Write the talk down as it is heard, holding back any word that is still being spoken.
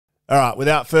All right,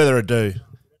 without further ado,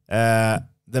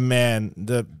 the man,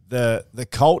 the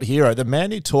cult hero, the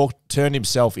man who turned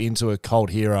himself into a cult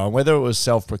hero, and whether it was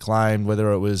self-proclaimed,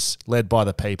 whether it was led by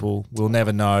the people, we'll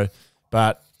never know.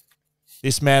 But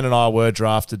this man and I were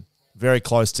drafted very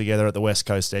close together at the West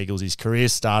Coast Eagles. His career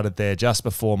started there just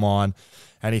before mine,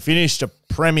 and he finished a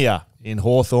premier in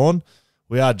Hawthorn.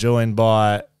 We are joined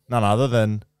by none other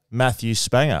than Matthew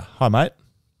Spangher. Hi, mate.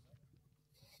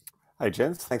 Hey,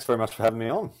 gents. Thanks very much for having me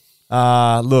on.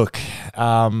 Look,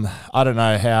 I don't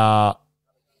know how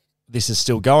this is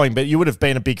still going, but you would have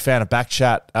been a big fan of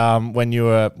BackChat when you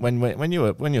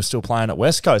were still playing at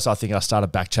West Coast. I think I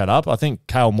started BackChat up. I think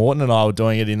Cale Morton and I were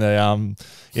doing it in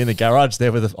the garage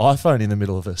there with an iPhone in the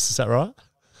middle of us. Is that right?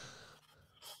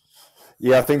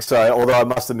 Yeah, I think so. Although I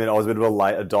must admit I was a bit of a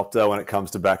late adopter when it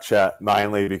comes to BackChat,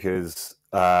 mainly because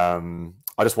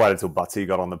I just waited till Butsy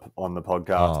got on the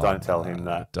podcast. Oh, don't tell him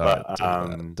that.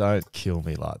 Don't kill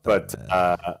me like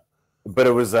that. But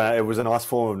it was a nice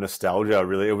form of nostalgia.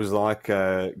 Really, it was like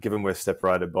given we're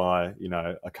separated by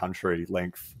a country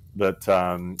length,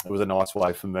 that it was a nice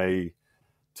way for me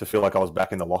to feel like I was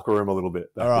back in the locker room a little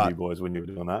bit back with you boys when you were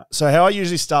doing that. So how I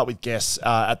usually start with guests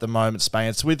at the moment, Spain,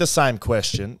 it's with the same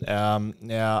question.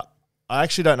 Now, I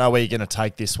actually don't know where you're going to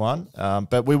take this one,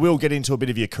 but we will get into a bit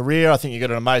of your career. I think you've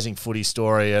got an amazing footy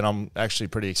story, and I'm actually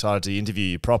pretty excited to interview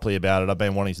you properly about it. I've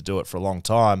been wanting to do it for a long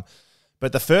time.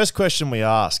 But the first question we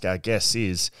ask our guests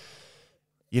is,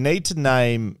 you need to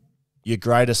name your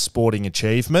greatest sporting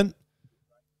achievement,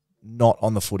 not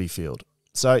on the footy field.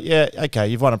 So, yeah, okay,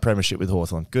 you've won a premiership with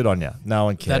Hawthorn. Good on you. No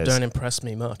one cares. That don't impress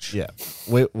me much. Yeah.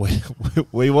 We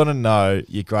want to know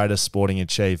your greatest sporting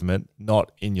achievement,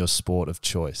 not in your sport of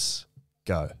choice.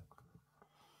 Go.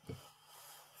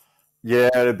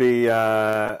 Yeah, it'd be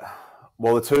the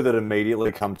two that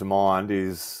immediately come to mind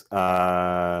is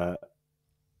I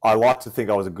like to think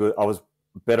I was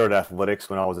better at athletics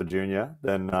when I was a junior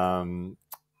than and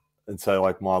so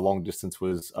like my long distance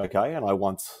was okay, and I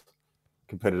once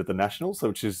competed at the Nationals,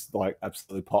 which is like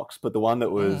absolutely pox. But the one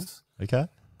that was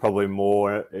probably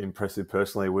more impressive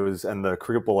personally was, and the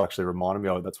cricket ball actually reminded me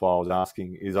of it, that's why I was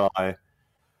asking, is I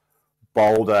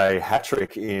bowled a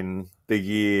hat-trick in the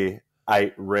year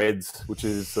 8 Reds, which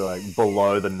is like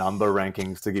below the number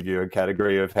rankings to give you a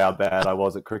category of how bad I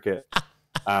was at cricket.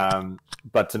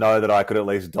 But to know that I could at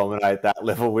least dominate that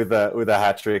level with a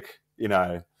hat-trick, and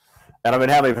I mean,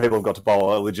 how many people have got to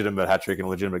bowl a legitimate hat-trick in a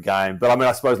legitimate game? But I mean,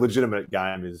 I suppose legitimate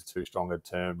game is too strong a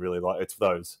term, really. Like, it's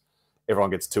those,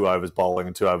 everyone gets 2 overs bowling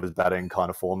and 2 overs batting kind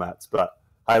of formats. But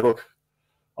hey, look,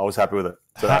 I was happy with it.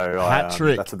 So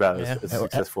hat-trick. That's about as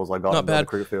successful as I got Not on bad. the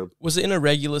cricket field. Was it in a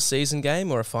regular season game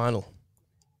or a final?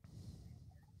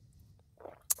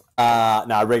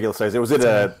 No, regular season. It was at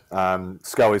a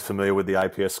Scully's familiar with the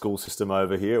APS school system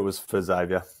over here. It was for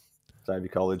Xavier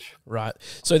College. Right.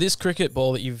 So this cricket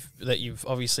ball that you've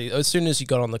obviously, as soon as you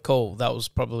got on the call, that was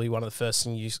probably one of the first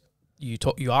things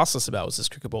you asked us about was this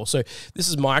cricket ball. So this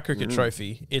is my cricket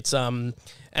trophy. It's and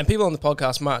people on the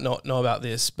podcast might not know about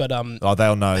this, but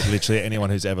they'll know. Literally anyone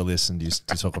who's ever listened used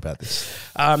to talk about this.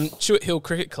 Chewett Hill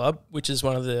Cricket Club, which is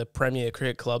one of the premier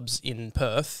cricket clubs in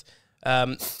Perth.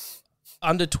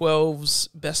 Under 12's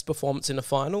best performance in a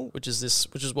final, which is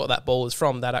what that ball is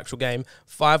from, that actual game.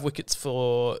 5 wickets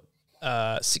for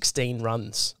 16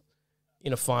 runs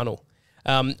in a final.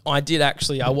 I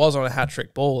was on a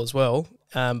hat-trick ball as well,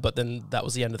 but then that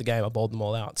was the end of the game. I bowled them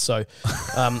all out. So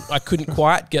I couldn't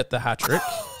quite get the hat-trick,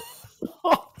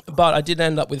 but I did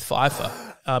end up with fifer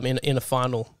in a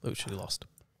final, which we lost.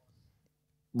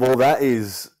 Well, that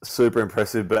is super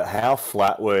impressive, but how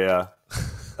flat were you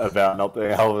about not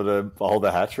being able to bowl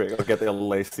the hat-trick or get at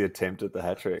least the attempt at the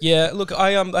hat-trick? Yeah, look,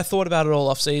 I thought about it all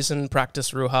off-season,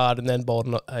 practiced real hard, and then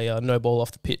bowled a no ball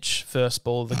off the pitch, first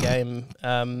ball of the game,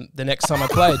 the next time I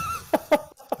played.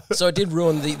 So it did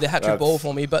ruin the hat-trick ball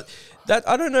for me, but that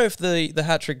I don't know if the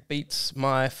hat-trick beats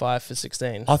my 5 for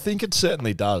 16. I think it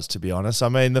certainly does, to be honest. I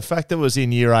mean, the fact that it was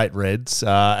in year 8 Reds,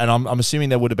 and I'm assuming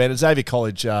there would have been at Xavier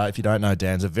College, if you don't know,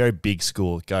 Dan, it's a very big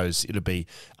school. It'll be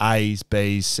A's,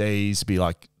 B's, C's, it'll be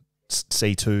like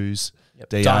C2s,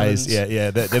 DAs. Diamonds.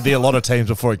 Yeah. There'd be a lot of teams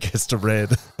before it gets to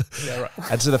red. Yeah, right.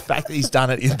 And so the fact that he's done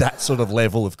it in that sort of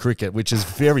level of cricket, which is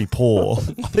very poor,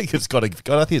 I think it's got to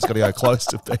go close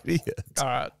to beating it. All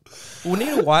right. We'll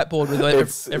need a whiteboard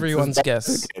with everyone's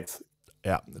guess.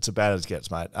 Yeah, it's about as it gets,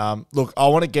 mate. Look, I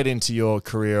want to get into your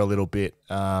career a little bit.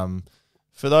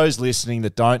 For those listening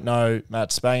that don't know,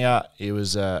 Matt Spangher, he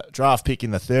was a draft pick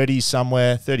in the 30s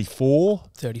somewhere, 34?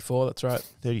 34, that's right.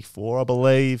 34, I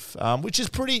believe, which is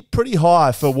pretty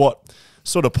high for what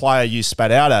sort of player you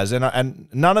spat out as. And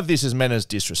none of this is meant as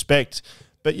disrespect,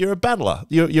 but you're a battler.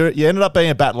 You ended up being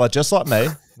a battler just like me.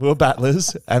 We were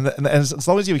battlers, and as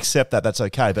long as you accept that, that's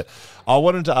okay. But I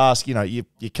wanted to ask, you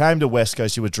came to West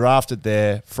Coast, you were drafted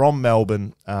there from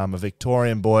Melbourne, a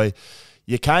Victorian boy.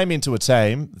 You came into a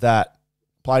team that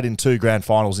played in 2 grand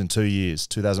finals in 2 years,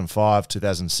 2005,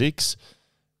 2006.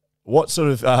 What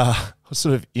sort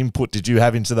of input did you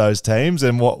have into those teams,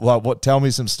 and what? Tell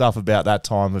me some stuff about that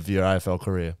time of your AFL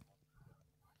career.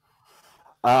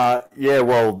 Yeah,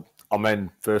 well, I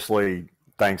mean, firstly,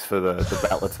 thanks for the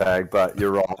battler tag, but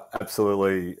you're right,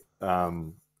 absolutely.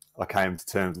 I came to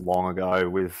terms long ago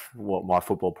with what my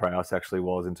football prowess actually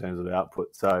was in terms of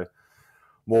output, so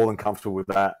more than comfortable with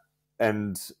that.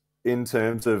 And in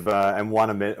terms of and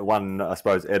one I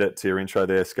suppose edit to your intro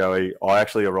there, Scully, I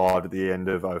actually arrived at the end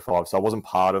of 05, so I wasn't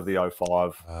part of the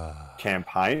 05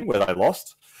 campaign where they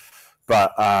lost,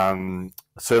 but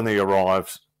certainly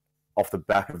arrived off the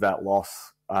back of that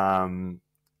loss.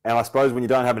 And I suppose when you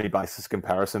don't have any basis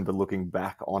comparison, but looking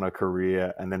back on a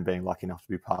career and then being lucky enough to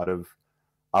be part of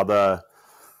other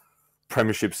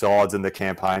Premiership sides and the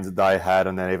campaigns that they had,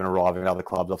 and then even arriving at other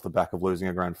clubs off the back of losing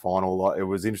a grand final, it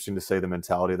was interesting to see the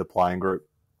mentality of the playing group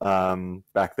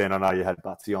back then. I know you had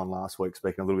Butsy on last week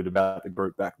speaking a little bit about the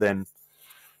group back then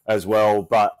as well.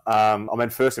 But I mean,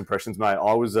 first impressions, mate,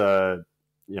 I was a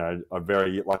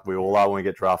very, like we all are when we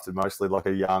get drafted, mostly like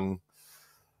a young,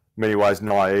 many ways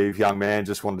naive young man,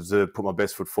 just wanted to put my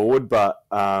best foot forward. But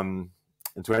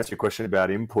and to answer your question about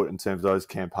input in terms of those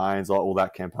campaigns, like all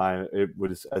that campaign, it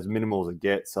was as minimal as it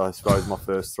gets. So I suppose my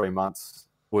first 3 months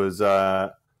was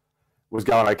going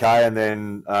okay, and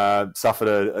then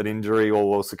suffered an injury,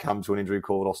 or succumbed to an injury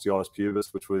called osteitis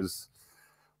pubis, which was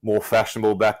more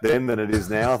fashionable back then than it is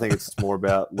now. I think it's more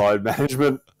about load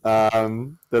management,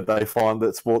 that they find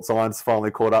that sports science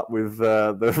finally caught up with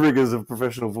the rigors of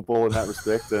professional football in that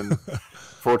respect. And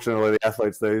fortunately, the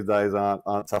athletes these days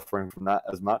aren't suffering from that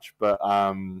as much. But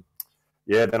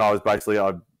yeah, then I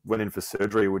went in for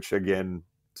surgery, which again,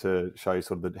 to show you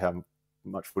sort of how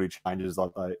much footy changes.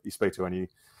 Like you speak to any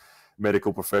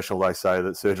medical professional, they say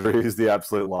that surgery is the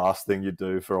absolute last thing you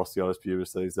do for osteitis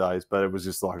pubis these days. But it was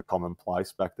just like a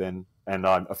commonplace back then, and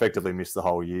I effectively missed the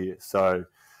whole year. So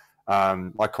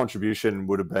my contribution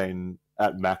would have been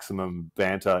at maximum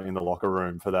banter in the locker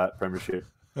room for that premiership.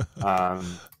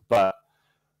 But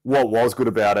what was good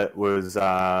about it was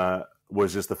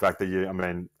just the fact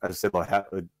that as I said, like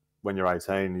when you're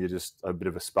 18, you're just a bit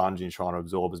of a sponge and you're trying to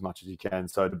absorb as much as you can.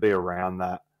 So to be around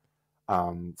that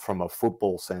from a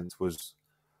football sense was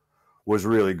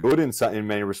really good in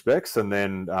many respects. And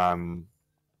then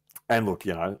and look,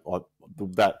 like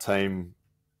that team,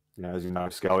 as you know,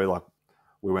 Scully, like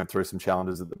we went through some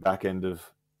challenges at the back end of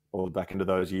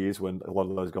those years when a lot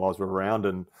of those guys were around,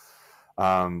 and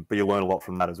but you learn a lot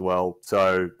from that as well.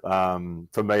 So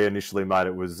for me initially, mate,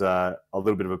 it was a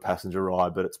little bit of a passenger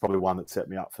ride, but it's probably one that set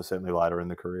me up for certainly later in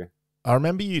the career. I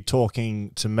remember you talking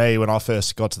to me when I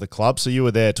first got to the club. So you were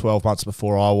there 12 months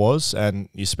before I was, and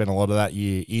you spent a lot of that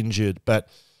year injured. But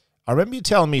I remember you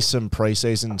telling me some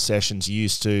preseason sessions you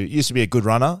used to be a good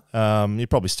runner. You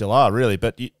probably still are, really,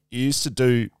 but you used to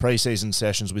do preseason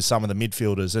sessions with some of the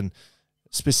midfielders, and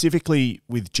specifically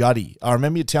with Juddy. I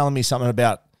remember you telling me something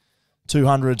about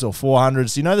 200s or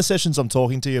 400s. Do you know the sessions I'm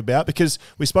talking to you about? Because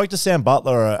we spoke to Sam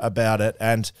Butler about it,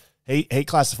 and he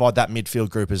classified that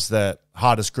midfield group as the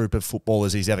hardest group of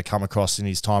footballers he's ever come across in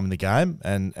his time in the game.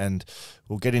 And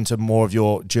we'll get into more of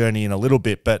your journey in a little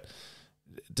bit, but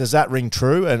does that ring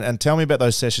true? And tell me about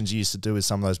those sessions you used to do with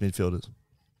some of those midfielders.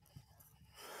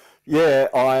 Yeah,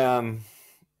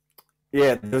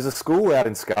 there's a school out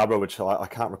in Scarborough, which I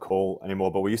can't recall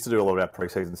anymore, but we used to do a lot of our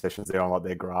pre-season sessions there on like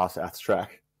their grass aths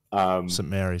track. St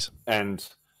Mary's. And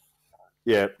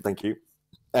yeah, thank you.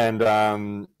 And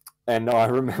I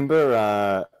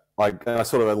remember, I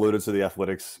sort of alluded to the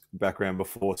athletics background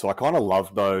before, so I kind of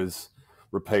loved those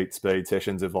repeat speed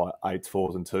sessions of like 8s,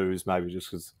 4s and 2s, maybe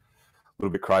just because a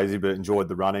little bit crazy, but enjoyed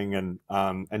the running.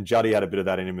 And Juddy had a bit of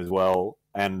that in him as well.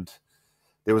 And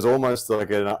there was almost like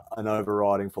an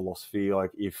overriding philosophy,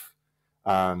 like if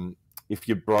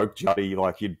you broke Juddy,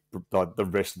 like the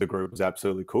rest of the group was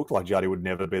absolutely cooked. Like Juddy would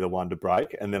never be the one to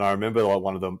break. And then I remember like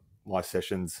one of my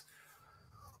sessions,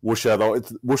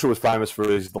 Woosha was famous for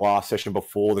his last session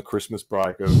before the Christmas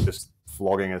break of just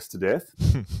flogging us to death.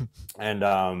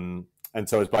 And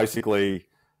so it's basically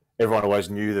everyone always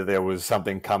knew that there was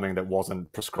something coming that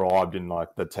wasn't prescribed in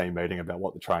like the team meeting about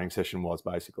what the training session was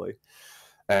basically.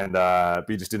 And but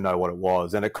you just didn't know what it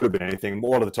was. And it could have been anything. A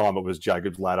lot of the time it was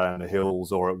Jacob's ladder in the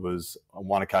hills, or it was, on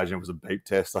one occasion, it was a beep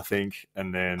test, I think.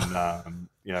 And then,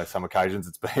 some occasions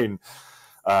it's been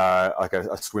like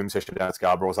a swim session down at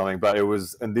Scarborough or something. But it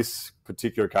was, in this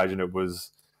particular occasion, it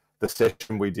was the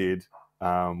session we did,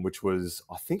 which was,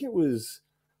 I think it was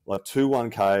like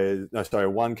 1K,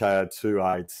 2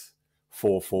 8s,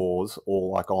 4 4s,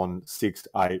 all like on 6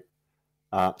 8,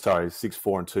 6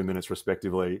 4 and 2 minutes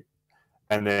respectively,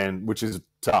 and then, which is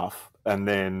tough. And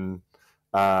then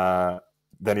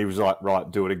he was like,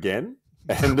 right, do it again.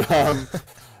 And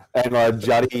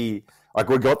Juddy, like,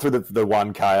 we got through the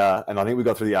 1K, and I think we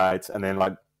got through the 8s, and then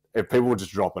like, if people were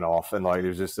just dropping off, and like, it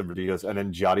was just ridiculous. And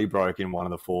then Juddy broke in one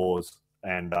of the 4s,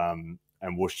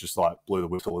 and Whoosh just like blew the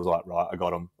whistle. Was like, right, I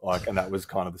got him. Like, and that was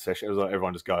kind of the session. It was like,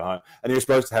 everyone just go home. And he was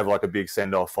supposed to have like a big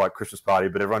send off, like Christmas party,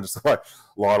 but everyone just like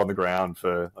lied on the ground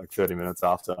for like 30 minutes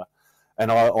after.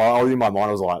 And I in my mind,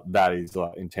 I was like, that is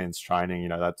like intense training. You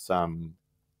know, that's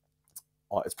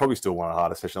it's probably still one of the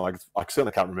hardest sessions. Like, I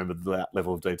certainly can't remember that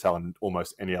level of detail in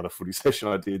almost any other footy session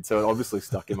I did. So it obviously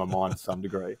stuck in my mind to some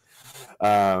degree.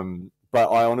 But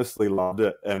I honestly loved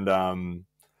it, and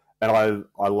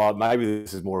I love, maybe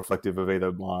this is more reflective of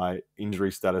either my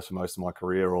injury status for most of my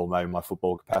career or maybe my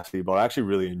football capacity, but I actually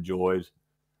really enjoyed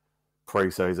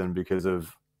pre-season because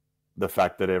of the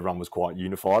fact that everyone was quite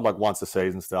unified. Like, once the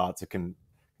season starts, it can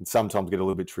sometimes get a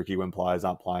little bit tricky when players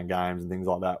aren't playing games and things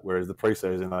like that. Whereas the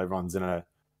pre-season, everyone's in a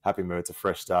happy mood. It's a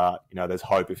fresh start. You know, there's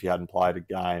hope if you hadn't played a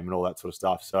game and all that sort of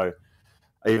stuff. So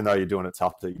even though you're doing it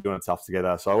tough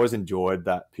together. So I always enjoyed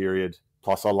that period.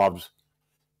 Plus, I loved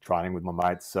training with my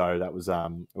mates, so that was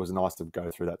it was nice to go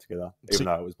through that together, even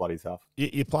though it was bloody tough.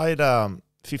 You played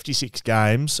 56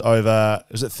 games over,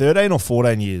 was it 13 or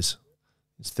 14 years?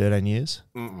 It's 13 years?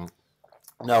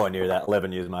 Nowhere near that.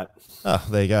 11 years, mate. Oh,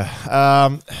 there you go.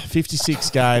 56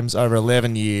 games over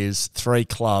 11 years, 3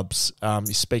 clubs.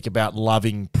 You speak about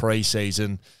loving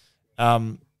pre-season.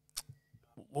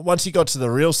 Once you got to the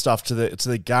real stuff, to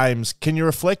the games, can you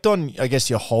reflect on, I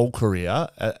guess, your whole career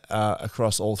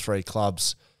across all 3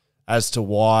 clubs as to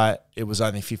why it was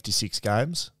only 56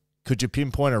 games? Could you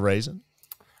pinpoint a reason?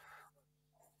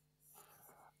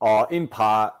 In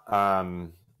part,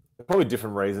 probably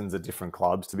different reasons at different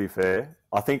clubs, to be fair.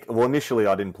 I think, well, initially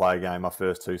I didn't play a game my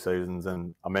first 2 seasons,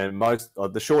 and I mean,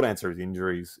 the short answer is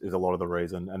injuries is a lot of the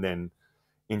reason, and then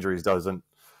injuries doesn't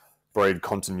breed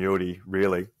continuity,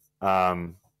 really.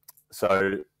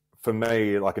 So for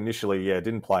me, like, initially,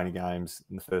 didn't play any games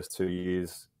in the first 2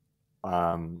 years.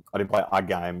 I didn't play a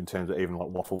game in terms of even like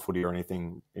waffle footy or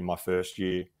anything in my first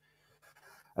year.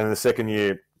 And then the second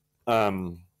year,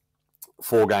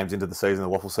 4 games into the season, the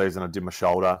waffle season, I did my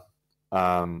shoulder.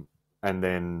 And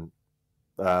then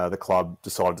the club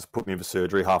decided to put me in for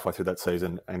surgery halfway through that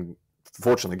season, and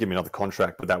fortunately give me another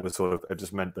contract, but that was it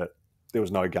just meant that there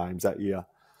was no games that year.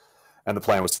 And the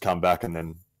plan was to come back and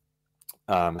then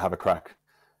have a crack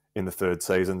in the 3rd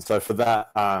season. So for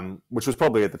that, which was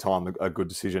probably at the time a good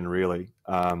decision, really,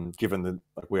 given that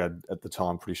we had at the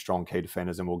time pretty strong key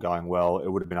defenders and we were going well, it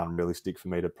would have been unrealistic for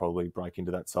me to probably break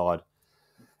into that side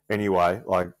anyway.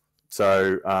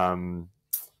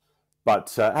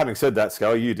 But having said that,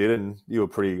 Scully, you did, and you were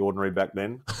pretty ordinary back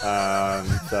then.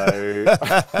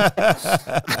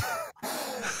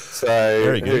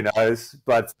 So who knows?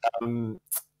 But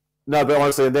no, but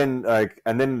honestly, and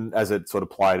then as it sort of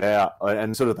played out,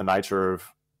 and sort of the nature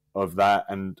of that,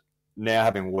 and now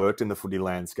having worked in the footy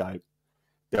landscape,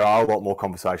 there are a lot more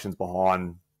conversations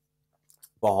behind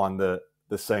the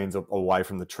scenes away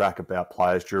from the track about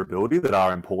players' durability that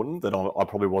are important that I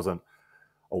probably wasn't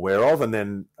aware of. And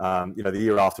then the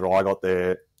year after I got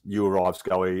there, you arrived,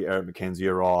 Scully, Eric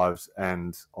McKenzie arrived,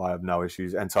 and I have no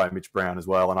issues, and so Mitch Brown as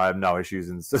well, and I have no issues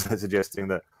in suggesting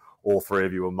that all 3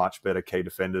 of you were much better key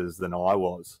defenders than I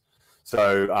was.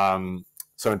 So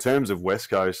in terms of West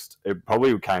Coast, it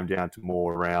probably came down to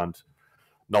more around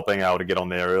not being able to get on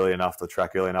there early enough, the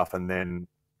track early enough, and then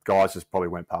guys just probably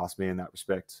went past me in that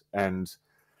respect. And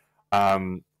I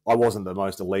wasn't the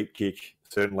most elite kick.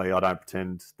 Certainly, I don't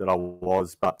pretend that I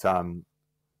was, but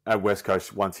at West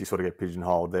Coast, once you sort of get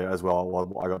pigeonholed there as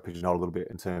well, I got pigeonholed a little bit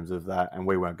in terms of that, and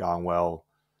we weren't going well,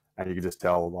 and you could just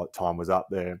tell like time was up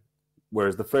there.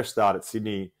 Whereas the fresh start at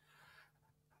Sydney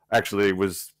actually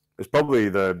was probably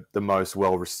the most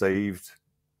well received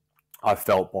I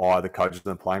felt by the coaches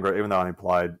and playing group, even though I only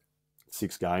played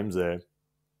 6 games there.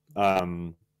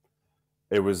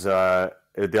 It was the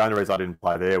only reason I didn't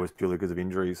play there was purely because of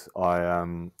injuries. I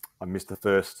missed the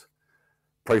first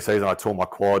pre-season. I tore my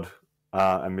quad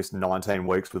and missed 19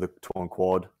 weeks with a torn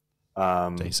quad.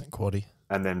 Decent quaddie.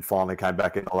 And then finally came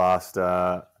back in the last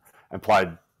and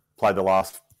played the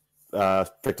last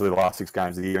effectively the last 6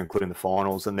 games of the year, including the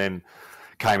finals, and then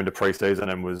came into pre-season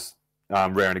and was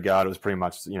raring to go. It was pretty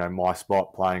much, my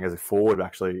spot playing as a forward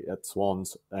actually at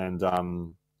Swans, and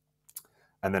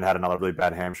then had another really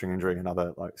bad hamstring injury,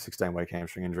 another 16-week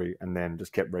hamstring injury, and then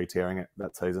just kept re-tearing it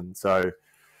that season. So,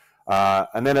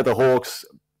 and then at the Hawks,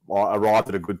 I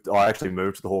actually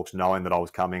moved to the Hawks knowing that I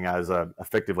was coming as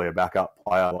effectively a backup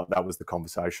player. That was the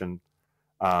conversation.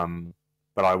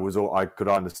 But I could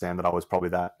understand that I was probably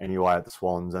that anyway at the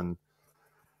Swans, and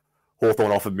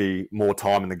Hawthorn offered me more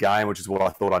time in the game, which is what I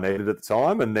thought I needed at the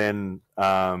time. And then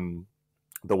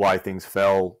the way things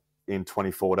fell in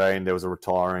 2014, there was a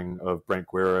retiring of Brent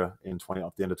Guerra at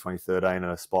the end of 2013,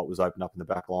 and a spot was opened up in the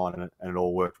back line, and it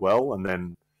all worked well. And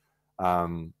then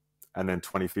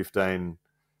 2015,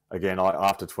 again,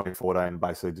 after 2014,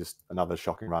 basically just another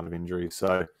shocking run of injuries.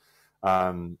 So,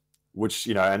 and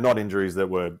not injuries that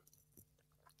were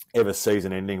ever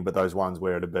season ending, but those ones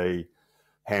where it'd be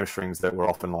hamstrings that were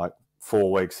often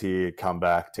 4 weeks here, come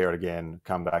back, tear it again,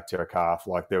 come back, tear a calf.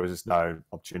 There was just no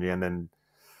opportunity. And then,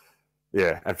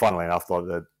 and funnily enough,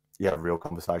 that you have real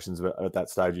conversations at that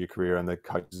stage of your career, and the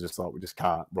coach is just we just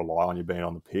can't rely on you being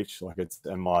on the pitch.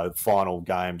 And my final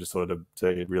game, just sort of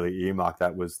to really earmark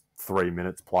that, was 3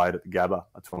 minutes played at the Gabba.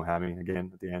 I tore my hammy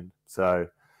again at the end. So,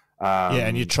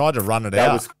 and you tried to run it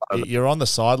out. You're on the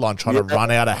sideline trying to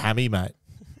run out a hammy, mate.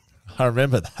 I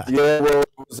remember that. Yeah, well, it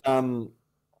was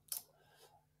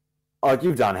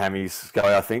you've done hammies,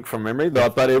 Scully, I think, from memory,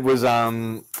 but it was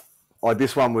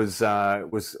this one was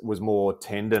more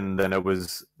tendon than it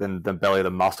was than the belly of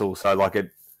the muscle. So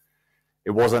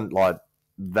it wasn't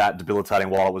that debilitating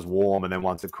while it was warm, and then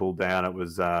once it cooled down, it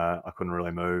was I couldn't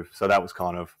really move. So that was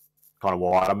kind of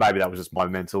why. Maybe that was just my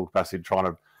mental capacity trying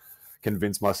to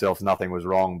convince myself nothing was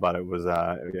wrong, but it was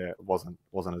it wasn't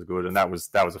as good, and that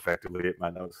was effectively it,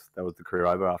 mate. That was the career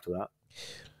over after that.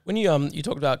 When you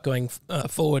talked about going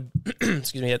forward,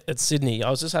 excuse me, at Sydney, I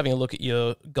was just having a look at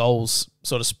your goals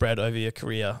sort of spread over your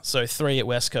career. So 3 at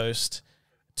West Coast,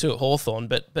 2 at Hawthorn,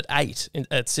 but 8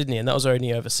 at Sydney, and that was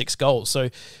only over 6 goals. So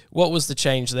what was the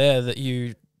change there that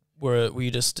were you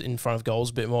just in front of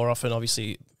goals a bit more often,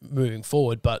 obviously moving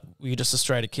forward, but were you just a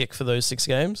straighter kick for those 6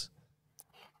 games?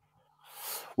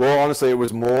 Well, honestly, it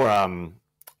was more. I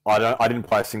didn't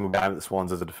play a single game at the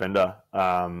Swans as a defender,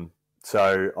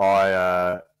 so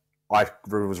I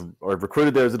was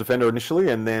recruited there as a defender initially,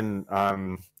 and then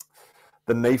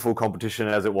the NEFL competition,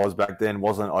 as it was back then,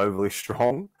 wasn't overly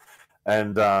strong,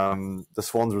 and the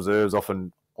Swans reserves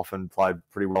often played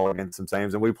pretty well against some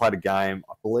teams, and we played a game.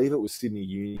 I believe it was Sydney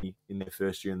Uni in their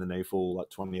first year in the NEFL,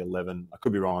 2011. I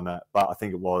could be wrong on that, but I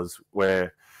think it was,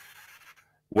 where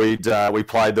we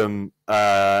played them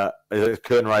a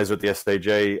curtain raiser at the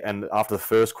SCG, and after the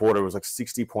first quarter, it was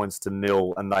 60 points to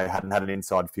 0, and they hadn't had an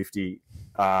inside 50.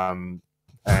 And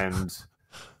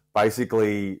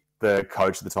basically, the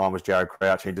coach at the time was Jared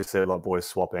Crouch. He just said, boys,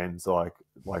 swap ends, like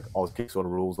Oz kick sort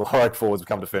of rules, forwards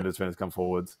become defenders come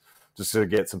forwards, just to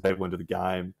get some people into the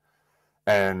game.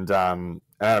 And I ended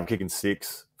up kicking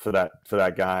 6 for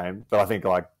that game, but I think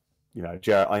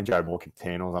Jared Moore kicked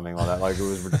 10 or something like that. It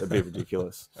was a bit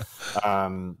ridiculous.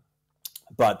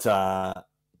 But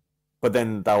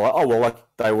then they were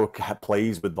they were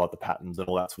pleased with the patterns and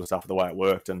all that sort of stuff, the way it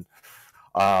worked, and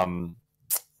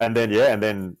then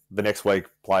the next week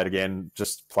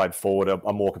just played forward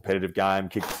a more competitive game,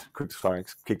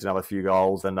 kicked another few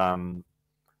goals, and then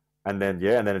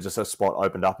it just a spot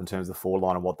opened up in terms of the forward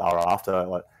line and what they were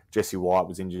after. Jesse White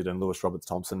was injured, and Lewis Roberts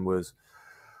Thompson was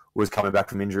coming back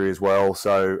from injury as well.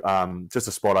 So just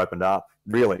a spot opened up.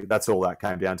 Really, that's all that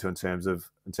came down to in terms of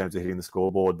hitting the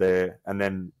scoreboard there. And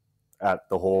then at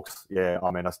the Hawks, I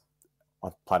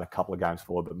played a couple of games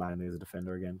forward, but mainly as a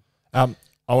defender again.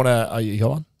 Are you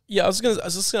going? Yeah, I was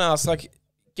just gonna ask,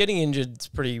 getting injured is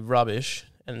pretty rubbish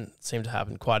and seemed to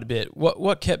happen quite a bit.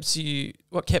 What kept you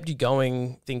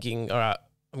going, thinking, all right,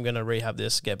 I'm gonna rehab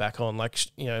this, get back on?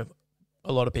 A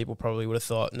lot of people probably would have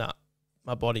thought, nah,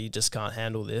 my body just can't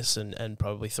handle this, and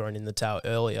probably thrown in the towel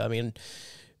earlier. I mean,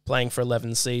 playing for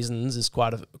 11 seasons is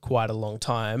quite a long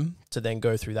time to then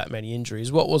go through that many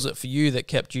injuries. What was it for you that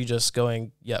kept you just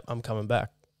going, yep, I'm coming back?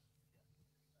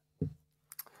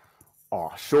 Oh,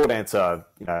 short answer,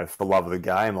 for love of the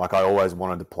game. I always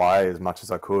wanted to play as much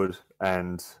as I could,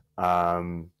 and I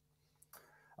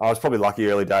was probably lucky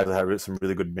early days. I had some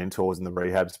really good mentors in the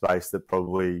rehab space that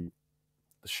probably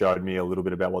showed me a little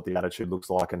bit about what the attitude looks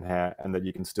like, and that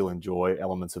you can still enjoy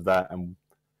elements of that and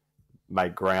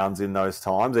make grounds in those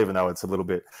times, even though it's a little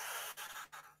bit,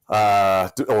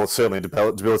 or certainly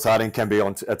debilitating, can be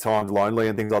at times lonely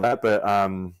and things like that. But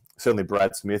certainly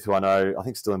Brad Smith, who I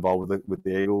think still involved with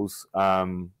the Eagles,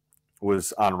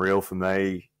 was unreal for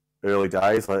me early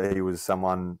days. Like, he was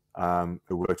someone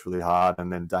who worked really hard,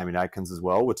 and then Damien Aikens as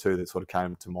well were two that sort of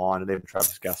came to mind, and even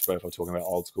Travis Gasper if we're talking about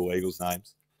old school Eagles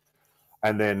names.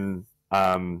 And then,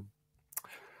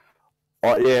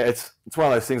 it's one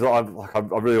of those things.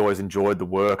 I've really always enjoyed the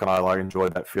work, and I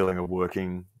enjoyed that feeling of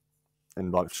working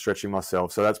and stretching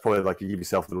myself. So that's probably you give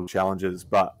yourself little challenges,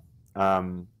 but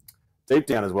deep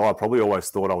down as well, I probably always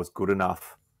thought I was good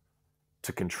enough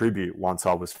to contribute once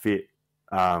I was fit.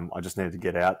 I just needed to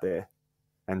get out there.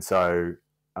 And so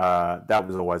that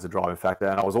was always a driving factor.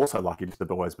 And I was also lucky to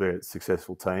always be at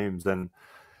successful teams, and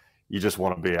you just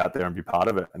want to be out there and be part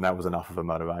of it. And that was enough of a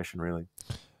motivation, really.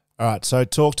 All right, so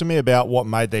talk to me about what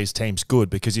made these teams good,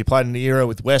 because you played in the era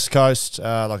with West Coast,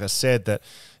 like I said, that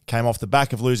came off the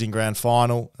back of losing grand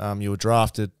final. You were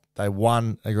drafted. They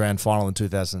won a grand final in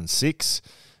 2006.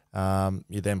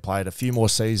 You then played a few more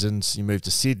seasons. You moved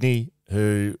to Sydney,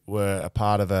 who were a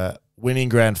part of a winning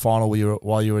grand final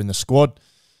while you were in the squad.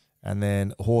 And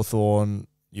then Hawthorn,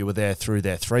 you were there through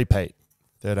their three-peat,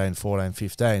 13, 14,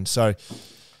 15. So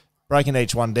breaking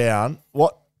each one down,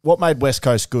 what made West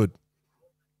Coast good?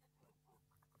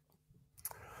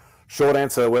 Short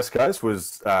answer, West Coast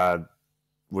was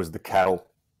the cattle.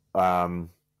 And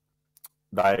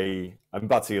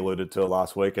Butsy alluded to it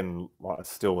last week, and I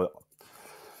still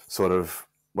sort of,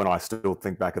 when I still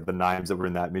think back at the names that were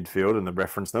in that midfield and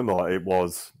reference them,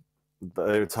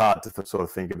 it's hard to sort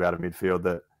of think about a midfield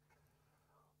that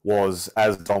was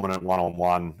as dominant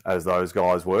one-on-one as those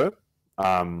guys were.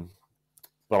 But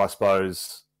I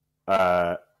suppose,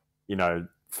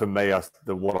 for me,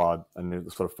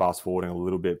 and sort of fast forwarding a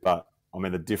little bit, but I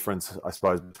mean, the difference, I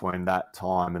suppose, between that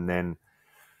time and then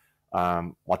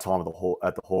my time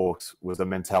at the Hawks was a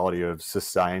mentality of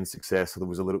sustained success. So there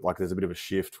was there's a bit of a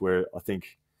shift where I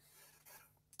think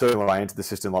certainly when I entered the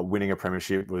system, winning a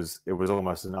premiership was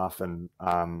almost enough, and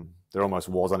there almost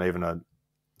wasn't even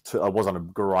it wasn't a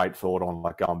great thought on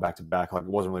going back to back. It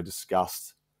wasn't really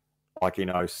discussed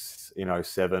in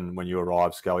 07 when you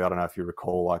arrived, Scully. I don't know if you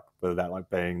recall whether that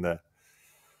being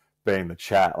the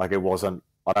chat. It wasn't.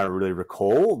 I don't really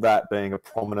recall that being a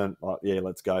prominent.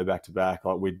 Let's go back to back.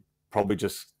 We'd probably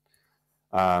just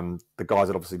the guys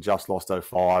that obviously just lost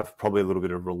 05, probably a little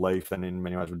bit of relief and in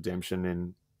many ways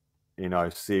redemption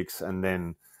in 06, and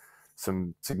then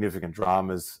some significant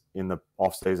dramas in the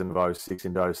off season of 06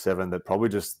 into 07 that probably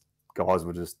just guys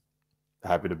were just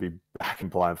happy to be back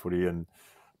and playing footy and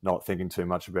not thinking too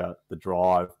much about the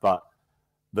drive. But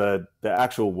the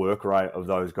actual work rate of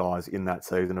those guys in that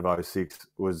season of 06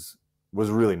 was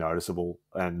really noticeable.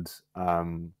 And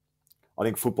I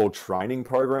think football training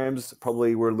programs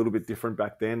probably were a little bit different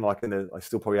back then. I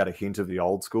still probably had a hint of the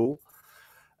old school,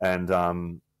 and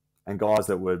guys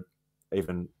that were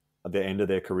even at the end of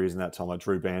their careers in that time, like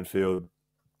Drew Banfield,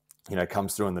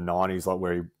 comes through in the 90s,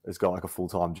 where he has got a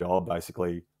full-time job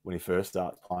basically when he first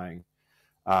starts playing.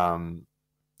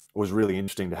 It was really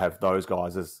interesting to have those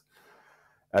guys as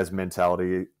their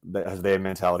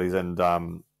mentalities, and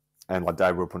Dave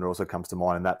Wilpon also comes to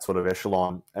mind in that sort of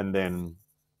echelon, and then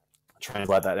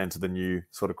translate that into the new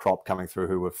sort of crop coming through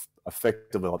who were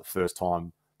effectively the first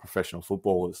time professional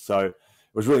footballers. So it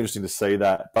was really interesting to see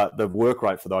that, but the work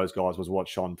rate for those guys was what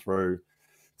shone through.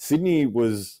 Sydney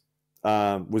was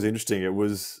interesting. It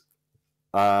was,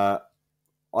 I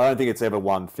don't think it's ever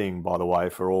one thing, by the way,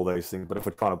 for all these things, but if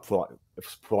we're trying to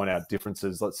point out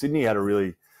differences, Sydney had a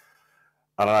really,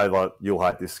 I don't know, you'll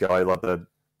hate this guy, the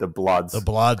Bloods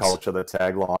culture, the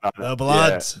tagline. The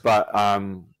Bloods. Yeah,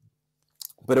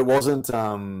 but it wasn't,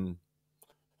 it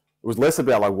was less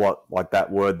about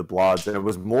that word, the Bloods, and it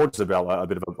was more just about a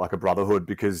bit of a brotherhood,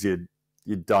 because you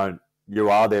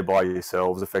are there by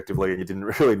yourselves effectively, and you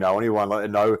didn't really know anyone.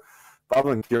 Other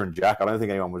than Kieran Jack, I don't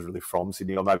think anyone was really from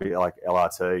Sydney, or maybe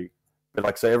LRT.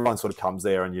 But so everyone sort of comes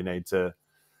there, and you need to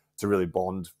really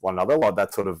bond one another.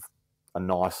 That's sort of a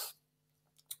nice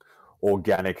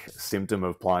organic symptom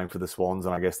of playing for the Swans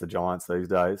and I guess the Giants these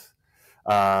days.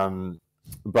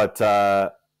 But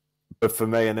for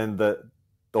me, and then the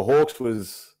Hawks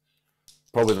was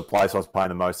probably the place I was paying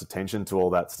the most attention to all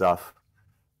that stuff.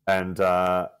 And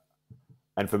for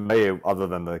me, other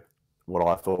than what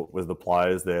I thought was the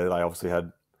players there, they obviously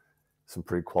had some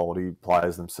pretty quality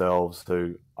players themselves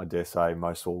who I dare say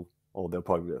or they'll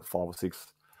probably be 5 or 6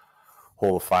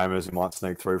 Hall of Famers who might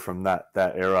sneak through from that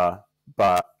era.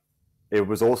 But it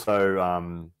was also,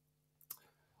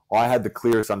 I had the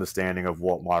clearest understanding of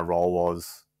what my role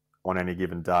was on any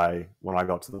given day when I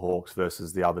got to the Hawks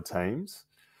versus the other teams.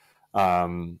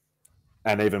 And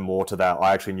even more to that,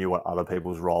 I actually knew what other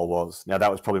people's role was. Now,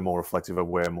 that was probably more reflective of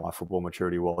where my football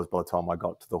maturity was by the time I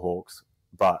got to the Hawks.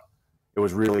 But it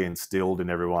was really instilled in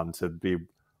everyone to be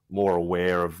more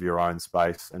aware of your own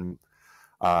space. And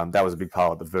that was a big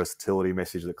part of the versatility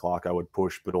message that Clarko would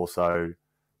push, but also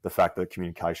the fact that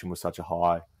communication was such a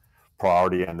high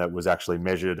priority and that was actually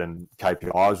measured and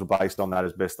KPIs were based on that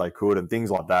as best they could and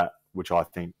things like that, which I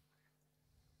think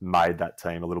made that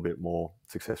team a little bit more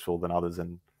successful than others.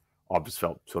 And I've just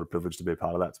felt sort of privileged to be a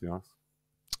part of that, to be honest.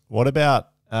 What about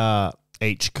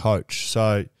each coach?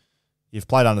 So you've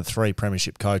played under 3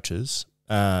 premiership coaches.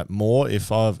 Have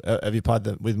you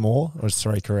played with more, or is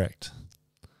 3 correct?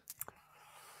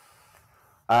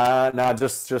 No,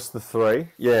 just the 3.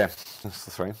 Yeah, just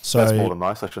the 3. So that's more than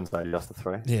most. I shouldn't say just the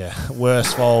 3. Yeah,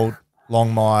 Worsfold,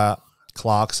 Longmire,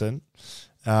 Clarkson.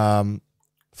 From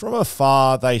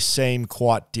afar, they seem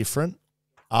quite different,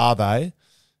 are they?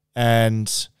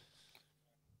 And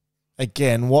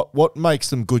again, what makes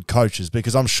them good coaches?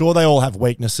 Because I'm sure they all have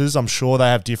weaknesses. I'm sure they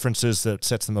have differences that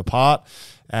sets them apart,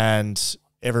 and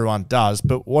everyone does.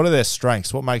 But what are their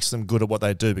strengths? What makes them good at what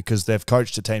they do? Because they've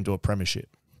coached a team to a premiership.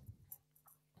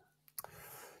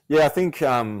 Yeah, I think,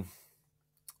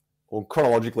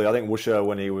 chronologically, I think Woosha,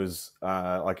 when he was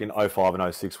like in 05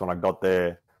 and 06, when I got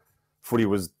there, footy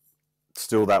was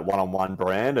still that one-on-one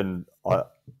brand. And I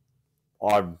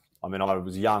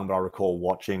was young, but I recall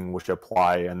watching Woosha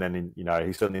play. And then,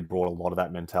 he certainly brought a lot of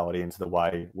that mentality into the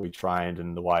way we trained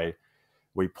and the way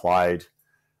we played.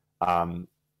 And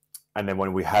then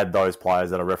when we had those players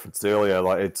that I referenced earlier,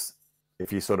 like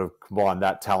if you sort of combine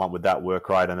that talent with that work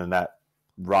rate and then that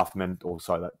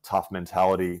that tough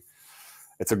mentality,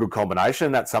 it's a good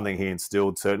combination. That's something he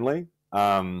instilled, certainly.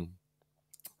 I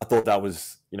thought that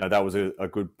was a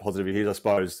good positive of his, I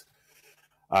suppose.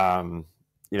 Woosha,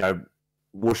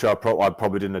 I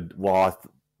probably didn't.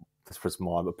 That's just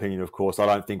my opinion, of course. I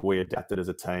don't think we adapted as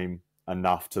a team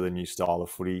enough to the new style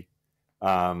of footy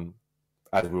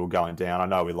as we were going down. I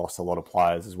know we lost a lot of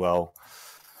players as well,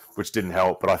 which didn't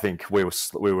help. But I think we were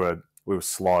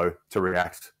slow to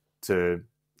react to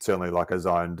certainly like a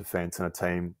zone defence and a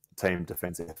team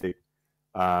defence ethic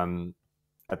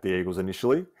at the Eagles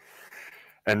initially,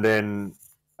 and then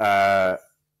at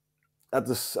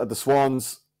the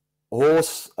Swans,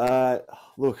 Horse.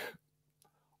 Look,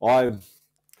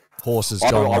 Horse is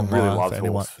John Longmire. Really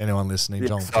loved anyone listening,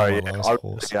 John.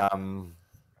 Horse.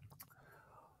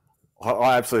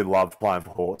 I absolutely loved playing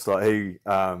for Horse. Like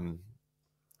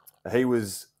he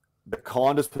was the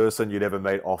kindest person you'd ever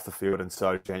meet off the field, and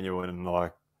so genuine, and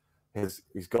like he's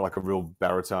got like a real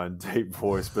baritone, deep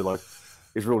voice, but like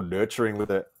he's real nurturing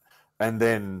with it. And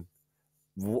then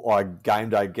like game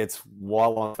day gets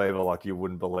wild on fever like you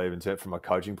wouldn't believe from a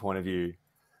coaching point of view.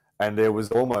 And there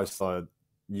was almost like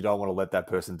you don't want to let that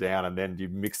person down, and then you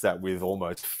mix that with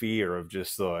almost fear of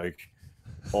just like,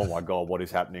 oh my God, what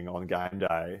is happening on game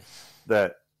day?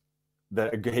 That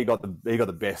he got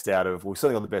the best out of. Well,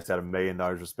 certainly got the best out of me in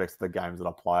those respects to the games that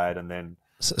I played, and then.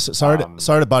 Sorry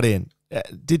to butt in.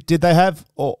 Did they have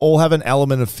all have an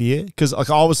element of fear? Because like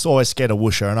I was always scared of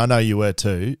Woosha, and I know you were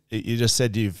too. You just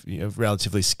said you're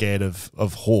relatively scared of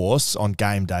Horse on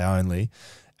game day only.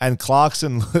 And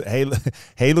Clarkson,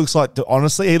 he looks like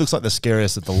honestly, he looks like the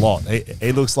scariest of the lot.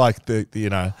 He looks like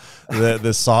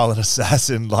the silent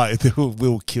assassin, like that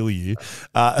will kill you.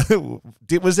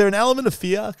 Was there an element of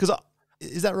fear? Because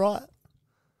is that right?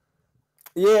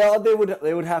 Yeah, there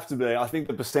would have to be. I think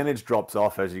the percentage drops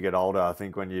off as you get older. I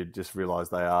think when you just realise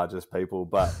they are just people,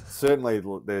 but certainly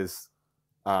there's,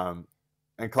 and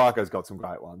Clarko's got some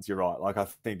great ones. You're right. Like I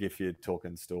think if you're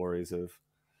talking stories of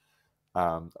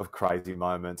crazy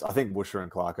moments, I think Woosha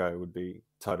and Clarko would be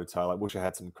toe to toe. Like Woosha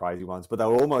had some crazy ones, but they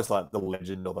were almost like the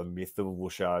legend or the myth of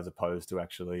Woosha as opposed to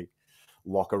actually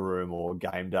locker room or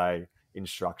game day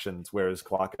instructions. Whereas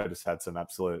Clarko just had some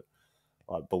absolute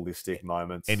like ballistic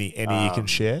moments. Any you can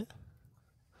share?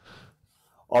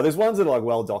 Oh, there's ones that are like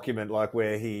well documented, like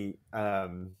where he got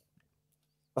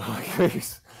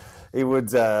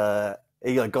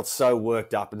so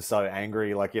worked up and so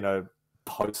angry, like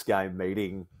post game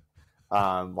meeting,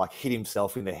 like hit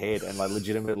himself in the head and like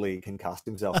legitimately concussed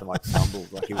himself and like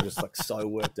stumbled, like he was just like so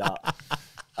worked up.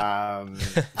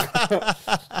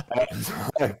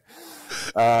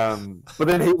 But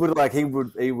then he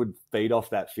would feed off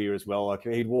that fear as well. Like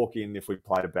he'd walk in if we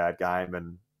played a bad game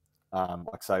and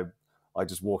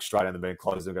just walk straight in the bed,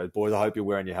 close and go, boys, I hope you're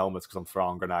wearing your helmets because I'm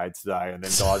throwing grenades today. And then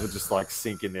guys would just like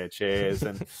sink in their chairs.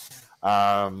 And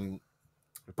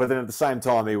but then at the same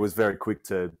time, he was very quick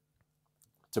to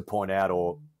point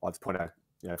out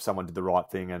if someone did the right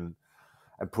thing and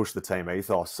push the team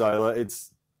ethos. So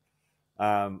it's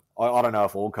I don't know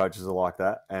if all coaches are like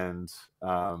that, and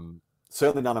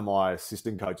certainly none of my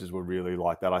assistant coaches were really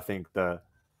like that. I think the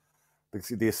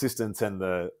assistants and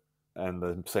the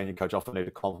the senior coach often need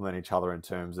to complement each other in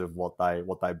terms of what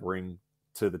they bring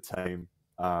to the team,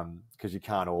 because you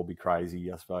can't all be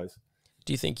crazy, I suppose.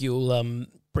 Do you think you'll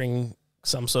bring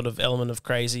some sort of element of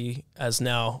crazy as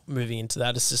now moving into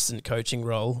that assistant coaching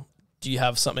role? Do you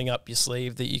have something up your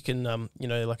sleeve that you can,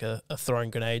 like a throwing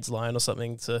grenades line or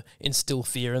something to instill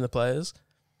fear in the players?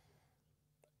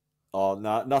 Oh,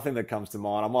 no, nothing that comes to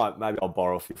mind. Maybe I'll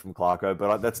borrow a few from Clarko,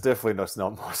 but that's definitely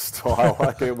not my style.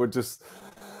 Like it would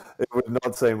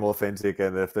not seem authentic.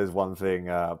 And if there's one thing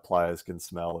players can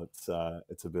smell, it's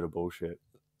a bit of bullshit.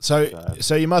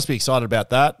 So you must be excited about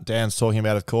that. Dan's talking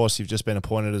about, of course, you've just been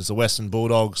appointed as the Western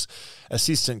Bulldogs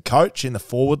assistant coach in the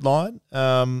forward line.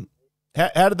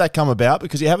 How did that come about?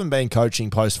 Because you haven't been coaching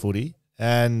post-footy.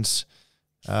 And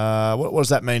what does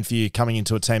that mean for you coming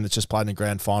into a team that's just played in a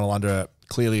grand final under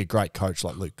clearly a great coach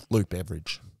like Luke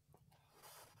Beveridge?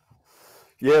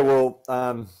 Yeah, well,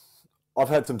 I've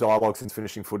had some dialogue since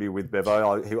finishing footy with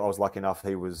Bevo. I was lucky enough,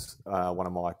 he was one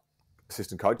of my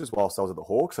assistant coaches whilst I was at the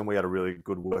Hawks, and we had a really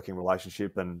good working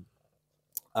relationship. And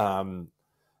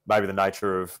maybe the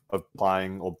nature of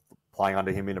playing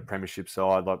under him in a premiership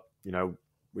side,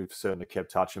 we've certainly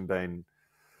kept touch and been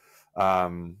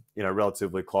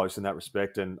relatively close in that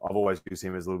respect. And I've always used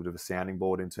him as a little bit of a sounding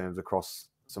board in terms across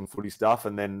some footy stuff.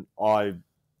 And then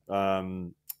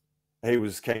he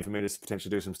was keen for me to potentially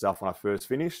do some stuff when I first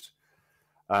finished,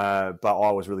 but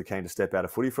I was really keen to step out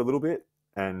of footy for a little bit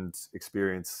and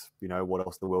experience, what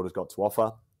else the world has got to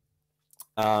offer.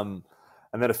 And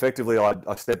then effectively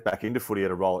I stepped back into footy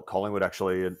at a role at Collingwood,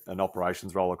 actually, an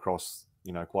operations role across,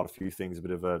 quite a few things, a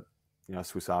bit of a,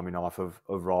 Swiss Army knife of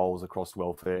roles across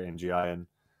welfare, NGA and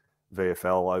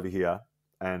VFL over here.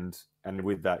 And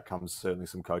with that comes certainly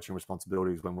some coaching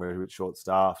responsibilities when we're a bit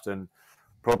short-staffed, and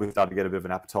probably started to get a bit of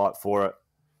an appetite for it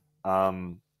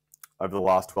over the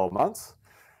last 12 months.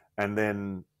 And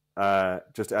then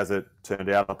just as it turned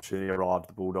out, an opportunity arrived at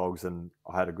the Bulldogs, and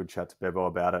I had a good chat to Bevo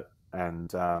about it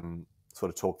and sort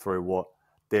of talked through what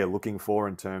they're looking for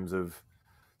in terms of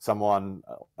someone,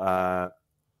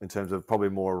 in terms of probably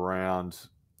more around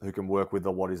who can work with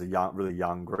what is a really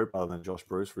young group other than Josh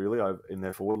Bruce, really, in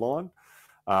their forward line.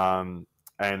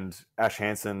 And Ash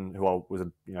Hansen, who was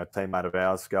a teammate of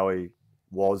ours, Scully,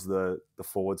 was the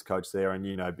forwards coach there,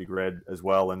 and Big Red as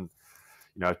well. And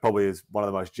probably is one of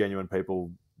the most genuine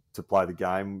people to play the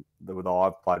game that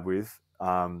I've played with.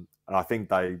 And I think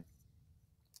they,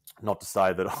 not to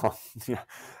say that I'm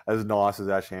as nice as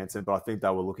Ash Hansen, but I think they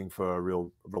were looking for a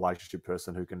real relationship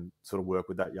person who can sort of work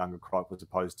with that younger crop, as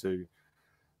opposed to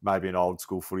maybe an old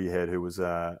school footy head who was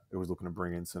looking to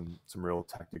bring in some real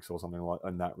tactics or something like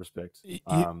in that respect.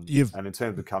 And in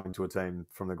terms of coming to a team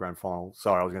from the grand final,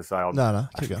 sorry, I was going to say I'm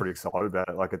actually pretty excited about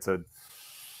it. Like to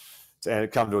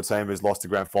come to a team who's lost the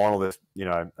grand final, and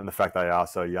the fact they are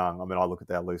so young. I mean, I look at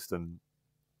their list and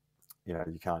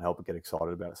you can't help but get excited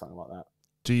about something like that.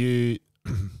 Do you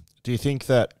think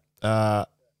that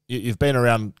you've been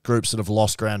around groups that have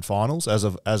lost grand finals as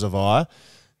of I?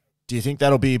 Do you think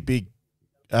that'll be a big